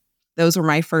so those were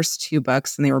my first two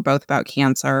books, and they were both about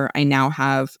cancer. I now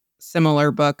have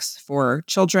similar books for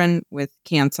children with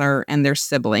cancer and their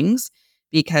siblings,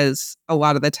 because a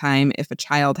lot of the time, if a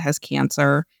child has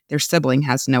cancer, their sibling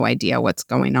has no idea what's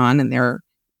going on, and they're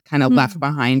kind of left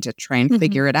behind to try and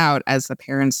figure it out as the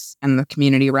parents and the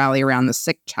community rally around the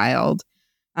sick child.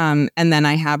 And then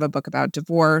I have a book about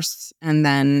divorce. And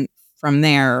then from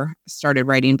there, started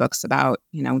writing books about,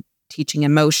 teaching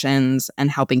emotions and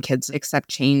helping kids accept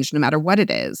change no matter what it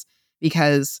is.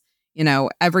 Because,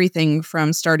 everything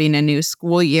from starting a new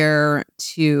school year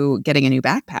to getting a new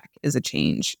backpack is a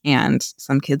change. And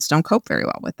some kids don't cope very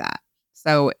well with that.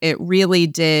 So it really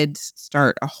did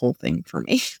start a whole thing for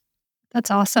me. That's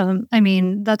awesome. I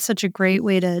mean, that's such a great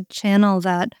way to channel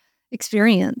that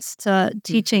experience to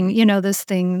teaching, this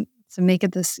thing, to make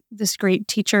it this great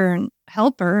teacher and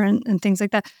helper and things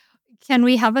like that. Can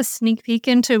we have a sneak peek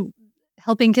into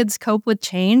helping kids cope with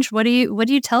change? What do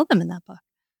you tell them in that book?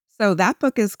 So that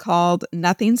book is called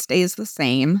Nothing Stays the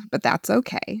Same, but That's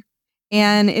Okay.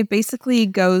 And it basically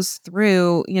goes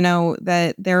through,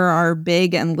 that there are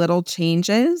big and little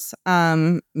changes.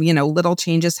 Little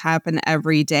changes happen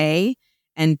every day,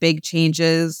 and big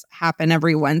changes happen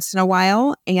every once in a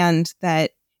while. And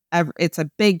that it's a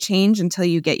big change until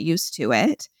you get used to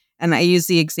it. And I use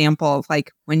the example of,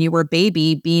 like, when you were a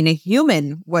baby, being a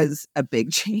human was a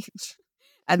big change.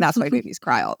 And that's why babies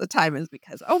cry all the time, is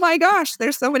because, oh my gosh,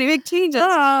 there's so many big changes.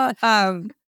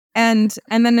 And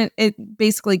then it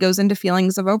basically goes into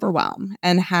feelings of overwhelm,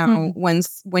 and how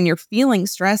when you're feeling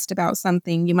stressed about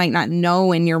something, you might not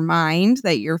know in your mind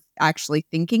that you're actually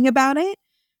thinking about it,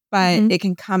 but it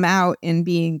can come out in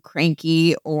being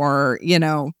cranky, or,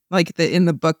 like in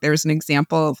the book, there's an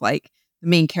example of, like, the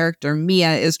main character,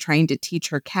 Mia, is trying to teach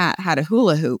her cat how to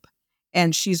hula hoop,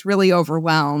 and she's really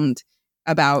overwhelmed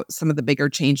about some of the bigger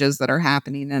changes that are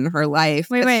happening in her life.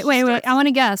 Wait. I want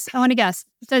to guess.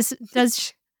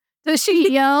 Does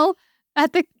she yell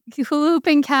at the hula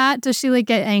hooping cat? Does she, like,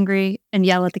 get angry and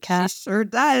yell at the cat? She sure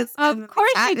does. Of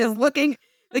course she does.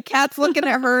 The cat's looking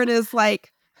at her and is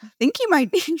like, I think you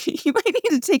might need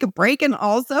to take a break. And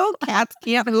also, cats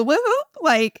can't hula hoop.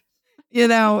 Like,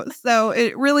 so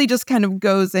it really just kind of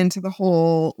goes into the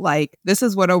whole, like, this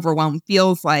is what overwhelm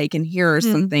feels like. And here are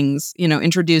some things,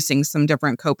 introducing some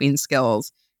different coping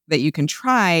skills that you can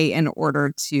try in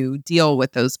order to deal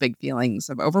with those big feelings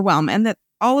of overwhelm. And that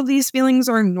all of these feelings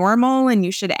are normal, and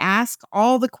you should ask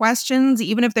all the questions,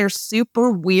 even if they're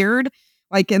super weird.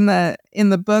 Like in the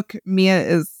book, Mia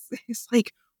is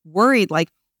like worried, like,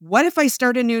 what if I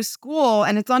start a new school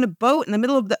and it's on a boat in the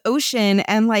middle of the ocean,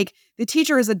 and, like, the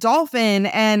teacher is a dolphin,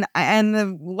 and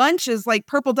the lunch is like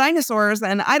purple dinosaurs,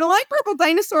 and I don't like purple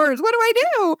dinosaurs. What do I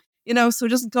do? So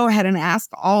just go ahead and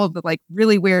ask all of the, like,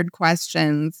 really weird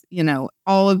questions.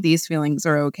 All of these feelings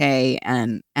are okay,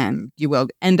 and you will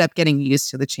end up getting used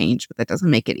to the change, but that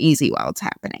doesn't make it easy while it's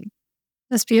happening.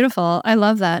 That's beautiful. I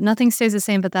love that. Nothing stays the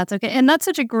same, but that's okay. And that's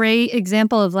such a great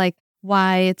example of, like,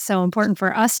 why it's so important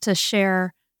for us to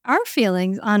share our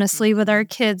feelings honestly with our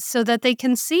kids, so that they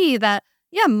can see that,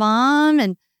 yeah, mom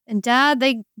and dad,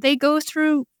 they go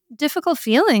through difficult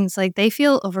feelings. Like, they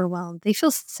feel overwhelmed, they feel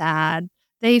sad,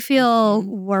 they feel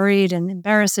worried and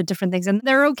embarrassed at different things, and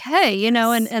they're okay,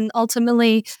 and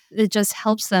ultimately it just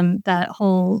helps them, that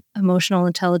whole emotional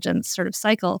intelligence sort of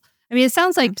cycle. I mean, it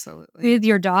sounds like Absolutely. with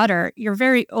your daughter, you're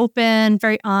very open,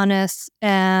 very honest,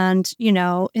 and, in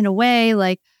a way,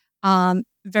 like,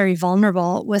 very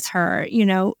vulnerable with her.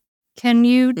 Can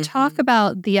you talk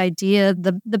about the idea,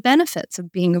 the benefits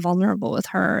of being vulnerable with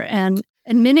her, and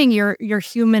admitting your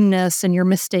humanness and your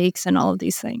mistakes and all of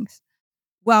these things?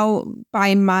 Well,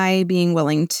 by my being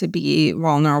willing to be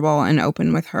vulnerable and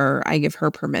open with her, I give her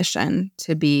permission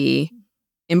to be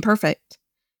imperfect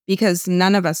because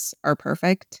none of us are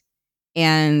perfect.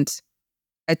 And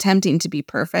attempting to be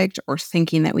perfect or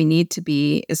thinking that we need to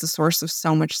be is a source of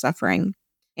so much suffering.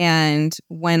 And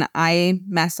when I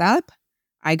mess up,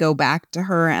 I go back to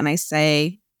her and I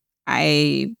say,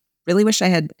 I really wish I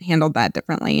had handled that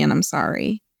differently and I'm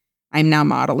sorry. I'm now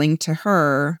modeling to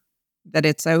her that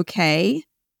it's okay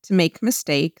to make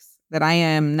mistakes, that I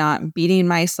am not beating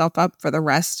myself up for the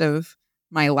rest of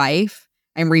my life.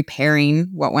 I'm repairing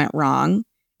what went wrong.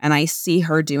 And I see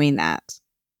her doing that.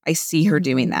 I see her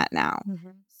doing that now.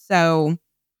 So,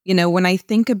 when I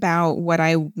think about what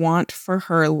I want for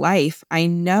her life, I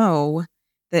know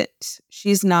that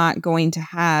she's not going to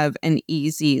have an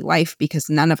easy life because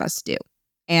none of us do.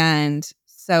 And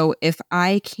so if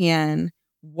I can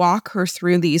walk her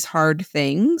through these hard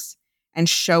things and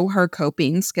show her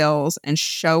coping skills and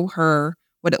show her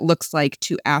what it looks like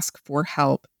to ask for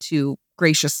help, to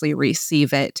graciously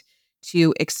receive it,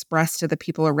 to express to the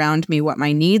people around me what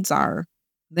my needs are,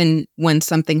 then when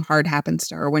something hard happens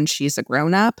to her when she's a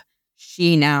grown up,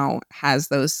 she now has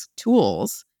those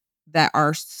tools that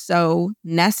are so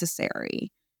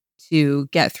necessary to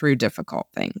get through difficult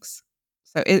things.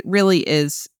 So it really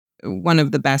is one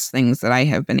of the best things that I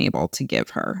have been able to give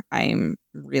her. And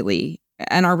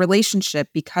our relationship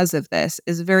because of this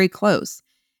is very close.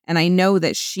 And I know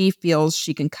that she feels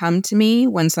she can come to me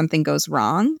when something goes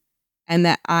wrong and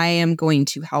that I am going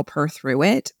to help her through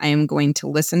it. I am going to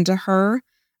listen to her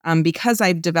because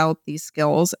I've developed these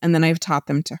skills and then I've taught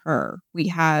them to her. We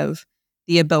have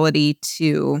the ability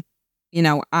to,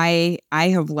 I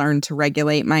have learned to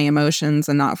regulate my emotions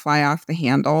and not fly off the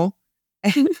handle.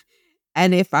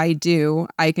 And if I do,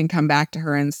 I can come back to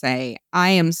her and say, I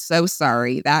am so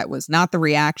sorry. That was not the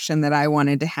reaction that I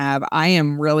wanted to have. I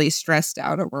am really stressed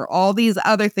out over all these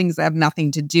other things that have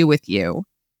nothing to do with you,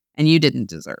 and you didn't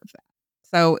deserve that.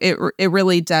 So it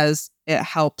really does. It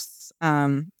helps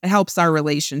our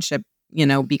relationship,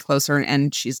 be closer.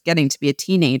 And she's getting to be a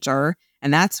teenager,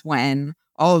 and that's when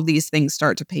all of these things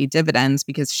start to pay dividends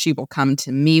because she will come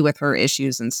to me with her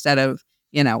issues instead of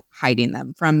hiding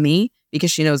them from me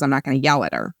because she knows I'm not going to yell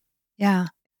at her. Yeah,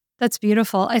 that's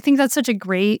beautiful. I think that's such a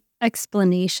great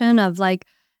explanation of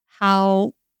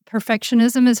how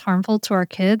perfectionism is harmful to our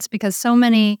kids, because so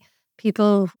many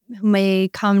people who may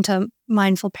come to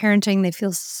mindful parenting, they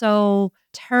feel so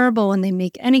terrible when they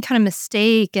make any kind of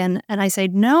mistake. And I say,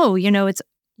 no,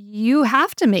 you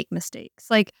have to make mistakes.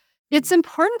 It's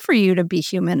important for you to be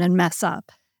human and mess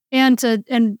up. And to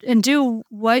and do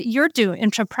what you're doing,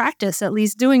 and to practice at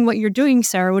least doing what you're doing,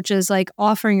 Sarah, which is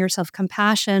offering yourself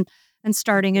compassion and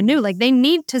starting anew. They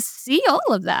need to see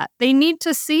all of that. They need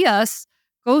to see us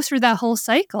go through that whole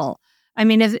cycle. I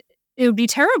mean, if it would be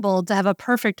terrible to have a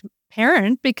perfect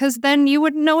parent, because then you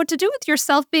wouldn't know what to do with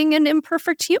yourself being an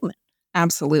imperfect human.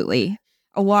 Absolutely.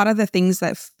 A lot of the things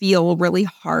that feel really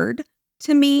hard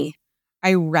to me,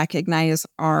 I recognize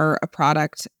are a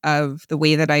product of the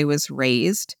way that I was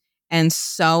raised. And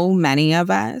so many of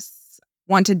us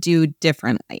want to do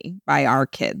differently by our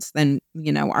kids than,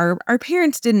 our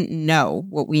parents didn't know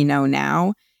what we know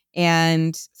now.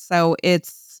 And so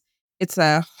it's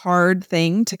a hard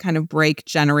thing to kind of break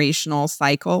generational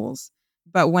cycles.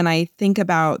 But when I think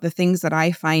about the things that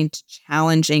I find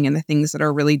challenging and the things that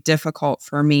are really difficult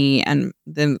for me, and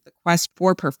the quest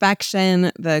for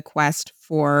perfection, the quest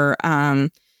for,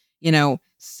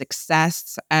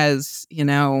 success as,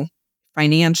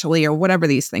 financially or whatever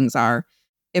these things are,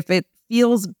 if it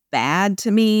feels bad to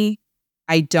me,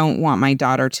 I don't want my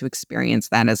daughter to experience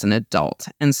that as an adult.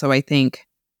 And so I think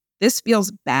this feels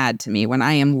bad to me when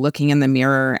I am looking in the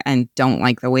mirror and don't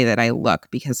like the way that I look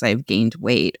because I've gained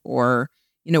weight or,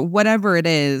 whatever it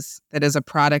is that is a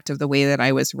product of the way that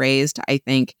I was raised. I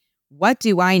think, what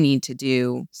do I need to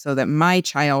do so that my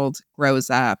child grows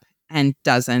up and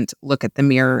doesn't look at the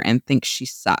mirror and think she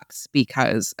sucks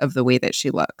because of the way that she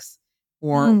looks?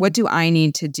 Or what do I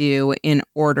need to do in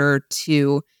order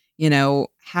to,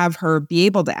 have her be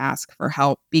able to ask for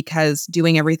help, because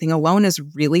doing everything alone is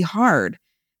really hard.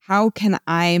 How can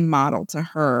I model to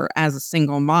her as a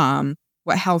single mom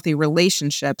what healthy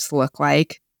relationships look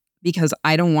like? Because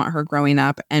I don't want her growing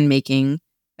up and making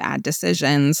bad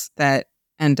decisions that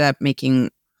end up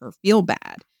making her feel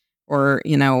bad or,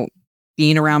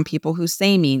 being around people who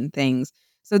say mean things.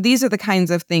 So these are the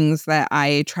kinds of things that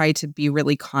I try to be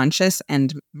really conscious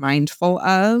and mindful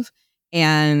of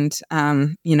and,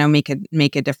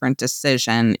 make a different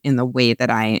decision in the way that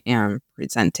I am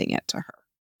presenting it to her.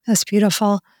 That's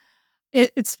beautiful.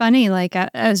 It's funny, like,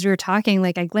 as you were talking,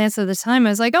 like, I glanced at the time, I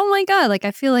was like, oh my God, like,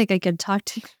 I feel like I could talk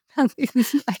to you about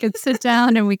these. I could sit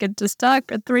down and we could just talk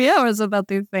for 3 hours about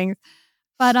these things.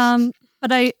 But I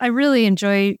really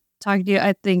enjoy talking to you.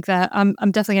 I think that I'm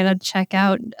definitely gonna check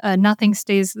out Nothing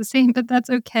Stays the Same, but that's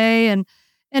okay. And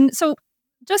so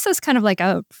just as kind of like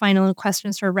a final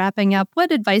question for wrapping up,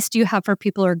 what advice do you have for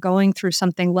people who are going through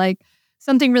something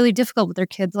really difficult with their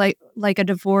kids, like a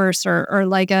divorce or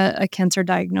like a cancer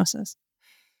diagnosis?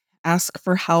 Ask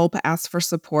for help, ask for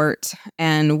support.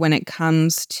 And when it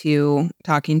comes to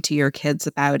talking to your kids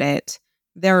about it,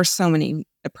 there are so many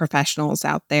professionals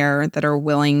out there that are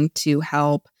willing to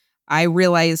help. I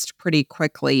realized pretty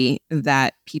quickly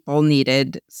that people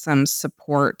needed some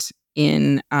support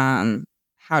in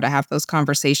how to have those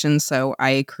conversations. So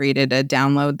I created a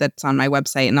download that's on my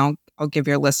website, and I'll give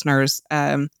your listeners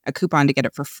a coupon to get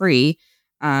it for free.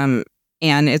 Um,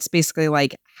 and it's basically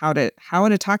like how to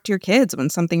talk to your kids when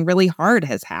something really hard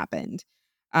has happened.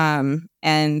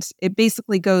 And it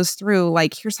basically goes through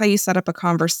like, here's how you set up a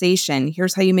conversation.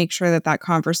 Here's how you make sure that that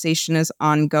conversation is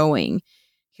ongoing.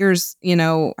 Here's,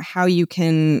 how you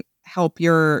can help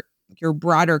your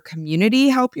broader community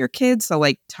help your kids. So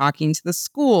like talking to the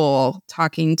school,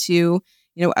 talking to,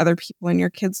 other people in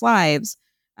your kids' lives.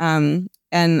 And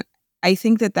I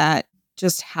think that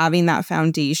just having that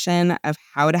foundation of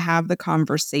how to have the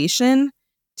conversation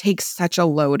takes such a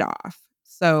load off.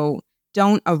 So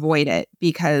don't avoid it,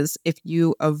 because if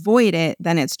you avoid it,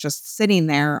 then it's just sitting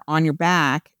there on your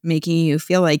back, making you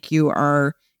feel like you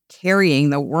are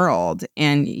carrying the world.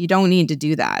 And you don't need to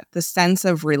do that. The sense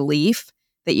of relief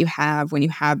that you have when you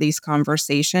have these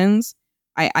conversations,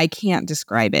 I can't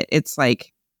describe it. It's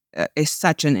like it's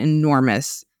such an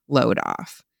enormous load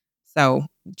off. So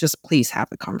just please have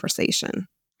the conversation.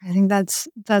 I think that's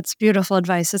beautiful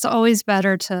advice. It's always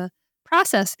better to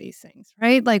process these things,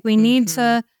 right? Like we need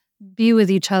to be with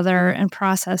each other and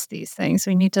process these things.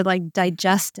 We need to like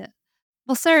digest it.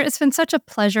 Well, Sarah, it's been such a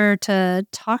pleasure to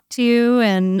talk to you,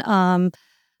 and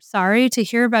sorry to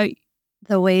hear about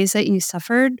the ways that you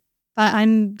suffered, but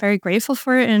I'm very grateful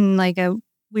for it in like a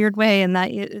weird way, and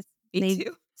that it's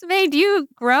made you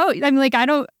grow. I mean, like,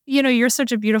 you're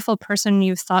such a beautiful person.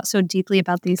 You've thought so deeply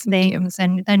about these things,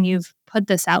 and then you've put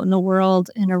this out in the world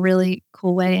in a really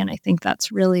cool way. And I think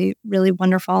that's really, really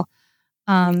wonderful.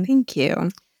 Thank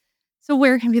you. So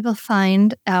where can people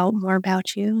find out more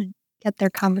about you and get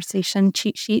their conversation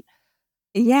cheat sheet?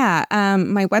 Yeah,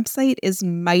 my website is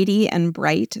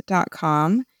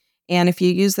mightyandbright.com. And if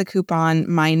you use the coupon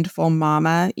Mindful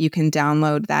Mama, you can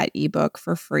download that ebook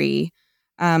for free.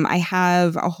 I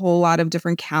have a whole lot of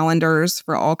different calendars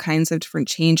for all kinds of different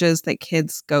changes that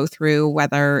kids go through,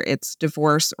 whether it's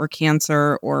divorce or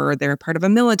cancer, or they're part of a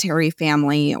military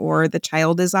family, or the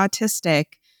child is autistic.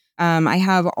 I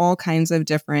have all kinds of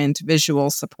different visual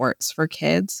supports for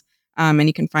kids. And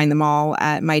you can find them all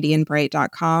at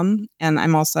mightyandbright.com. And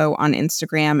I'm also on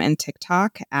Instagram and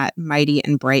TikTok at Mighty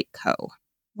and Bright Co.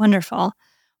 Wonderful.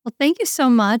 Well, thank you so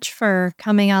much for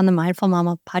coming on the Mindful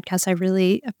Mama podcast. I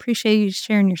really appreciate you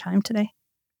sharing your time today.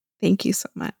 Thank you so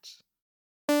much.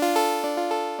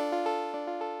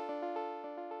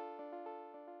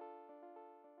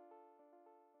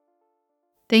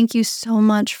 Thank you so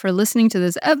much for listening to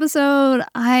this episode.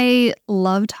 I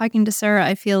love talking to Sara.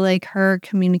 I feel like her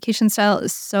communication style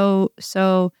is so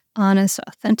honest,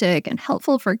 authentic, and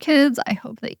helpful for kids. I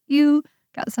hope that you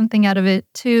got something out of it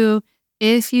too.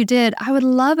 If you did, I would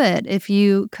love it if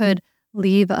you could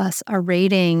leave us a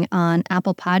rating on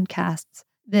Apple Podcasts.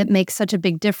 That makes such a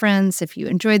big difference. If you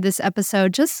enjoyed this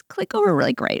episode, just click over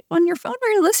right on your phone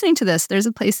where you're listening to this. There's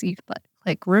a place you can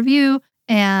click review.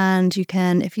 And you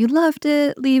can, if you loved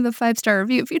it, leave a 5-star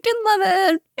review. If you didn't love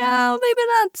it, maybe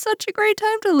not such a great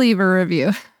time to leave a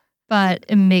review. But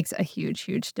it makes a huge,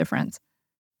 huge difference.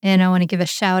 And I want to give a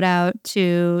shout out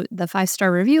to the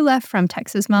 5-star review left from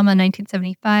Texas Mama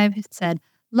 1975, who said,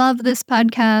 "Love this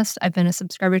podcast. I've been a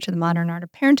subscriber to the Modern Art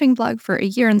of Parenting blog for a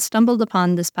year and stumbled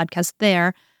upon this podcast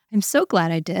there. I'm so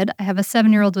glad I did. I have a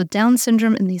 7-year-old with Down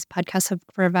syndrome, and these podcasts have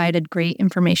provided great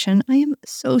information. I am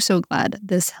so glad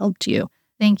this helped you.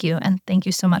 Thank you. And thank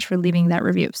you so much for leaving that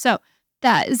review." So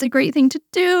that is a great thing to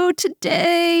do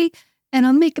today, and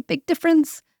I'll make a big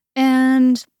difference.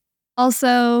 And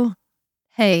also,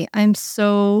 hey, I'm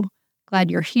so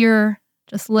glad you're here,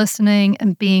 just listening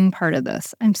and being part of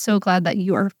this. I'm so glad that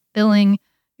you are filling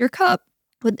your cup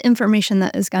with information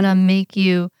that is going to make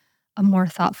you a more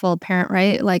thoughtful parent,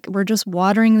 right? Like, we're just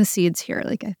watering the seeds here.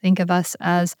 Like, I think of us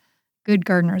as good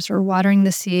gardeners. We're watering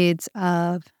the seeds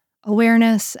of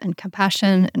awareness and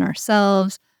compassion in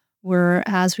ourselves.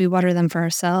 As we water them for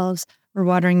ourselves, We're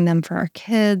watering them for our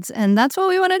kids. And that's what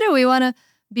we want to do. We want to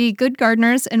be good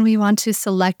gardeners and we want to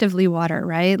selectively water,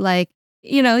 right? Like,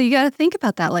 you got to think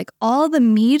about that. Like all the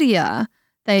media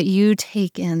that you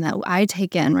take in, that I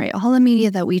take in, right? All the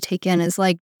media that we take in is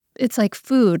like, it's like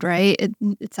food, right?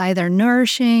 It's either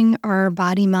nourishing our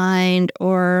body, mind,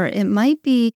 or it might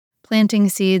be planting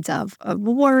seeds of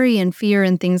worry and fear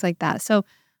and things like that. So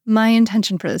my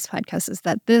intention for this podcast is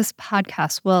that this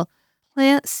podcast will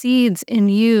plant seeds in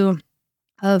you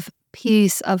of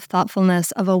peace, of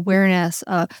thoughtfulness, of awareness,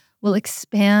 will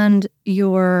expand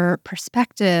your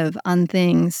perspective on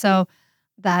things. So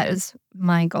that is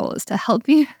my goal, is to help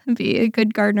you be a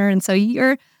good gardener. And so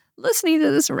you're listening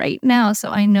to this right now. So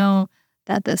I know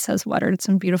that this has watered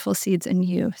some beautiful seeds in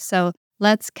you. So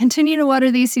let's continue to water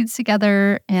these seeds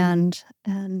together and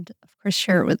of course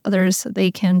share it with others so they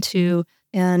can too.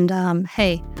 And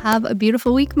hey, have a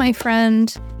beautiful week, my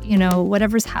friend.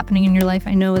 Whatever's happening in your life,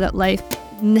 I know that life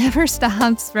never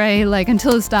stops, right? Like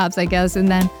until it stops, I guess. And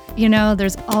then,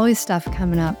 there's always stuff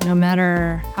coming up, no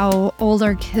matter how old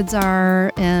our kids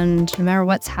are and no matter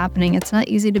what's happening. It's not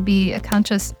easy to be a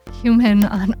conscious human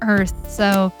on earth.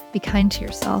 So be kind to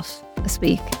yourself this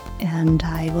week. And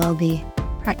I will be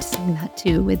practicing that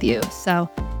too with you. So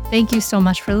thank you so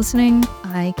much for listening.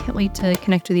 I can't wait to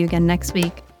connect with you again next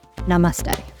week.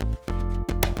 Namaste.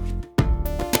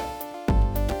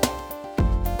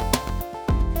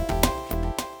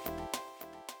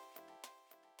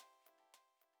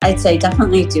 I'd say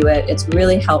definitely do it. It's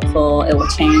really helpful. It will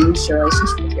change your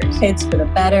relationship with your kids for the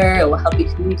better. It will help you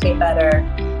communicate better.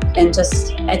 And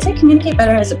I'd say communicate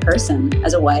better as a person,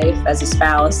 as a wife, as a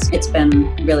spouse. It's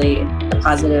been really a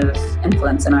positive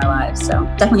influence in our lives. So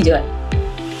definitely do it.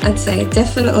 I'd say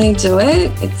definitely do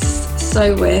it. It's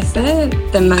so worth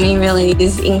it. The money really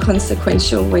is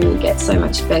inconsequential when you get so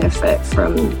much benefit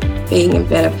from being a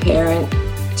better parent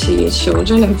to your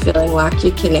children and feeling like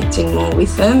you're connecting more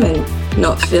with them and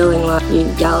not feeling like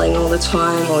you're yelling all the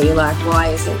time or you're like, why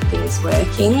isn't things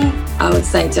working? I would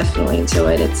say definitely do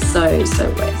it. It's so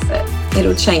worth it.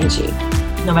 It'll change you.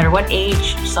 No matter what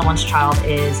age someone's child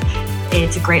is,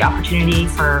 it's a great opportunity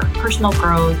for personal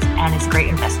growth and it's a great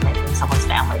investment in someone's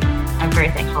family. I'm very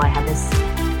thankful I had this.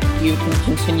 You can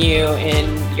continue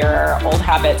in your old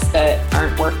habits that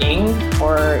aren't working,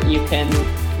 or you can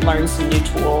learn some new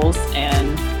tools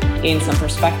and gain some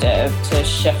perspective to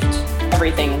shift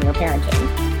everything in your parenting.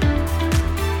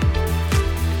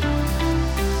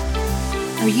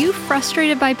 Are you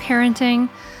frustrated by parenting?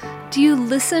 Do you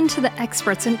listen to the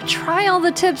experts and try all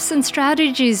the tips and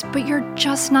strategies, but you're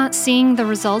just not seeing the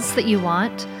results that you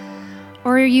want?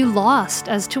 Or are you lost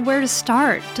as to where to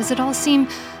start? Does it all seem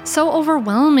so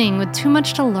overwhelming with too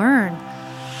much to learn?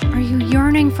 Are you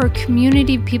yearning for a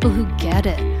community of people who get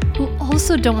it, who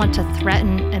also don't want to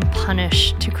threaten and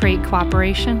punish to create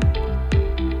cooperation?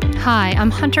 Hi,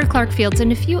 I'm Hunter Clark-Fields,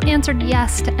 and if you answered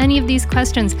yes to any of these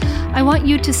questions, I want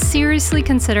you to seriously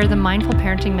consider the Mindful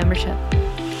Parenting membership.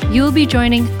 You'll be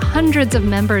joining hundreds of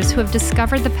members who have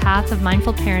discovered the path of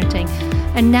mindful parenting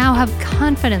and now have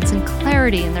confidence and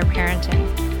clarity in their parenting.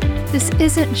 This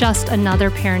isn't just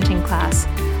another parenting class.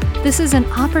 This is an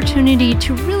opportunity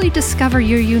to really discover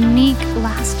your unique,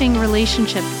 lasting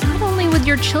relationship, not only with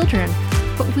your children,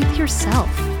 but with yourself.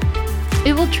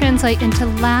 It will translate into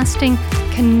lasting,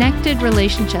 connected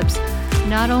relationships,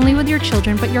 not only with your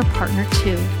children, but your partner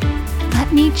too.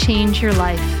 Let me change your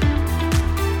life.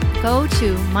 Go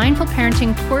to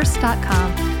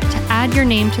mindfulparentingcourse.com to add your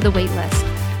name to the waitlist,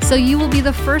 so you will be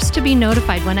the first to be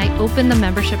notified when I open the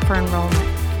membership for enrollment.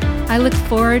 I look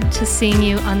forward to seeing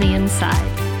you on the inside.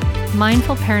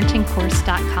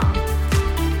 mindfulparentingcourse.com.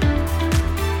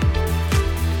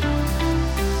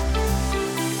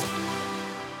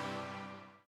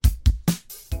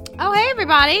 Oh, hey,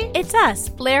 everybody. It's us,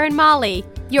 Blair and Molly,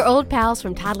 your old pals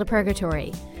from Toddler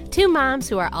Purgatory. Two moms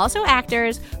who are also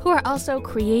actors, who are also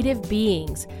creative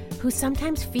beings, who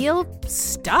sometimes feel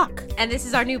stuck. And this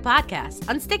is our new podcast,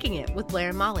 Unsticking It with Blair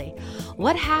and Molly.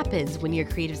 What happens when your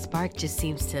creative spark just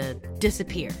seems to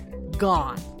disappear?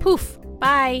 Gone. Poof.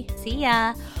 Bye. See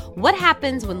ya. What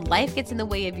happens when life gets in the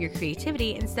way of your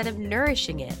creativity instead of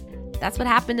nourishing it? That's what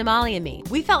happened to Molly and me.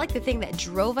 We felt like the thing that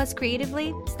drove us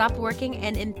creatively stopped working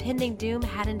and impending doom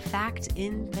had in fact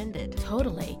impended.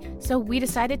 Totally. So we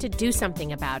decided to do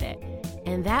something about it.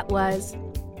 And that was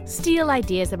steal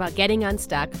ideas about getting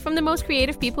unstuck from the most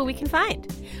creative people we can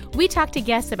find. We talked to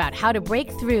guests about how to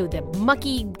break through the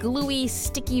mucky, gluey,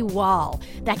 sticky wall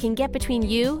that can get between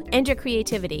you and your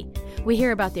creativity. We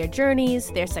hear about their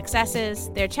journeys, their successes,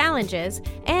 their challenges,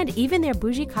 and even their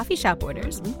bougie coffee shop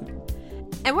orders.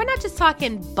 And we're not just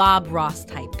talking Bob Ross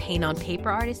type paint on paper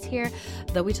artists here,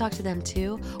 though we talk to them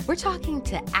too. We're talking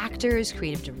to actors,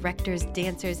 creative directors,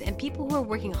 dancers, and people who are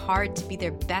working hard to be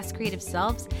their best creative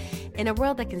selves in a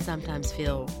world that can sometimes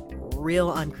feel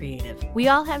real uncreative. We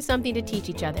all have something to teach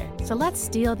each other, so let's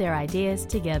steal their ideas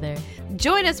together.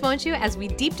 Join us, won't you, as we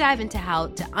deep dive into how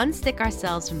to unstick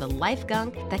ourselves from the life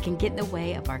gunk that can get in the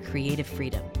way of our creative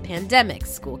freedom. Pandemics,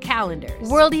 school calendars,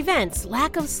 world events,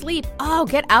 lack of sleep. Oh,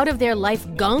 get out of their life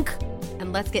gunk.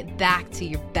 And let's get back to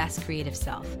your best creative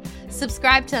self.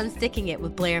 Subscribe to Unsticking It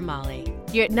with Blair and Molly.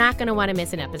 You're not going to want to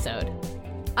miss an episode.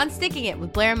 Unsticking It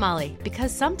with Blair and Molly,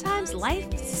 because sometimes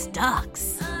life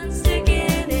sucks.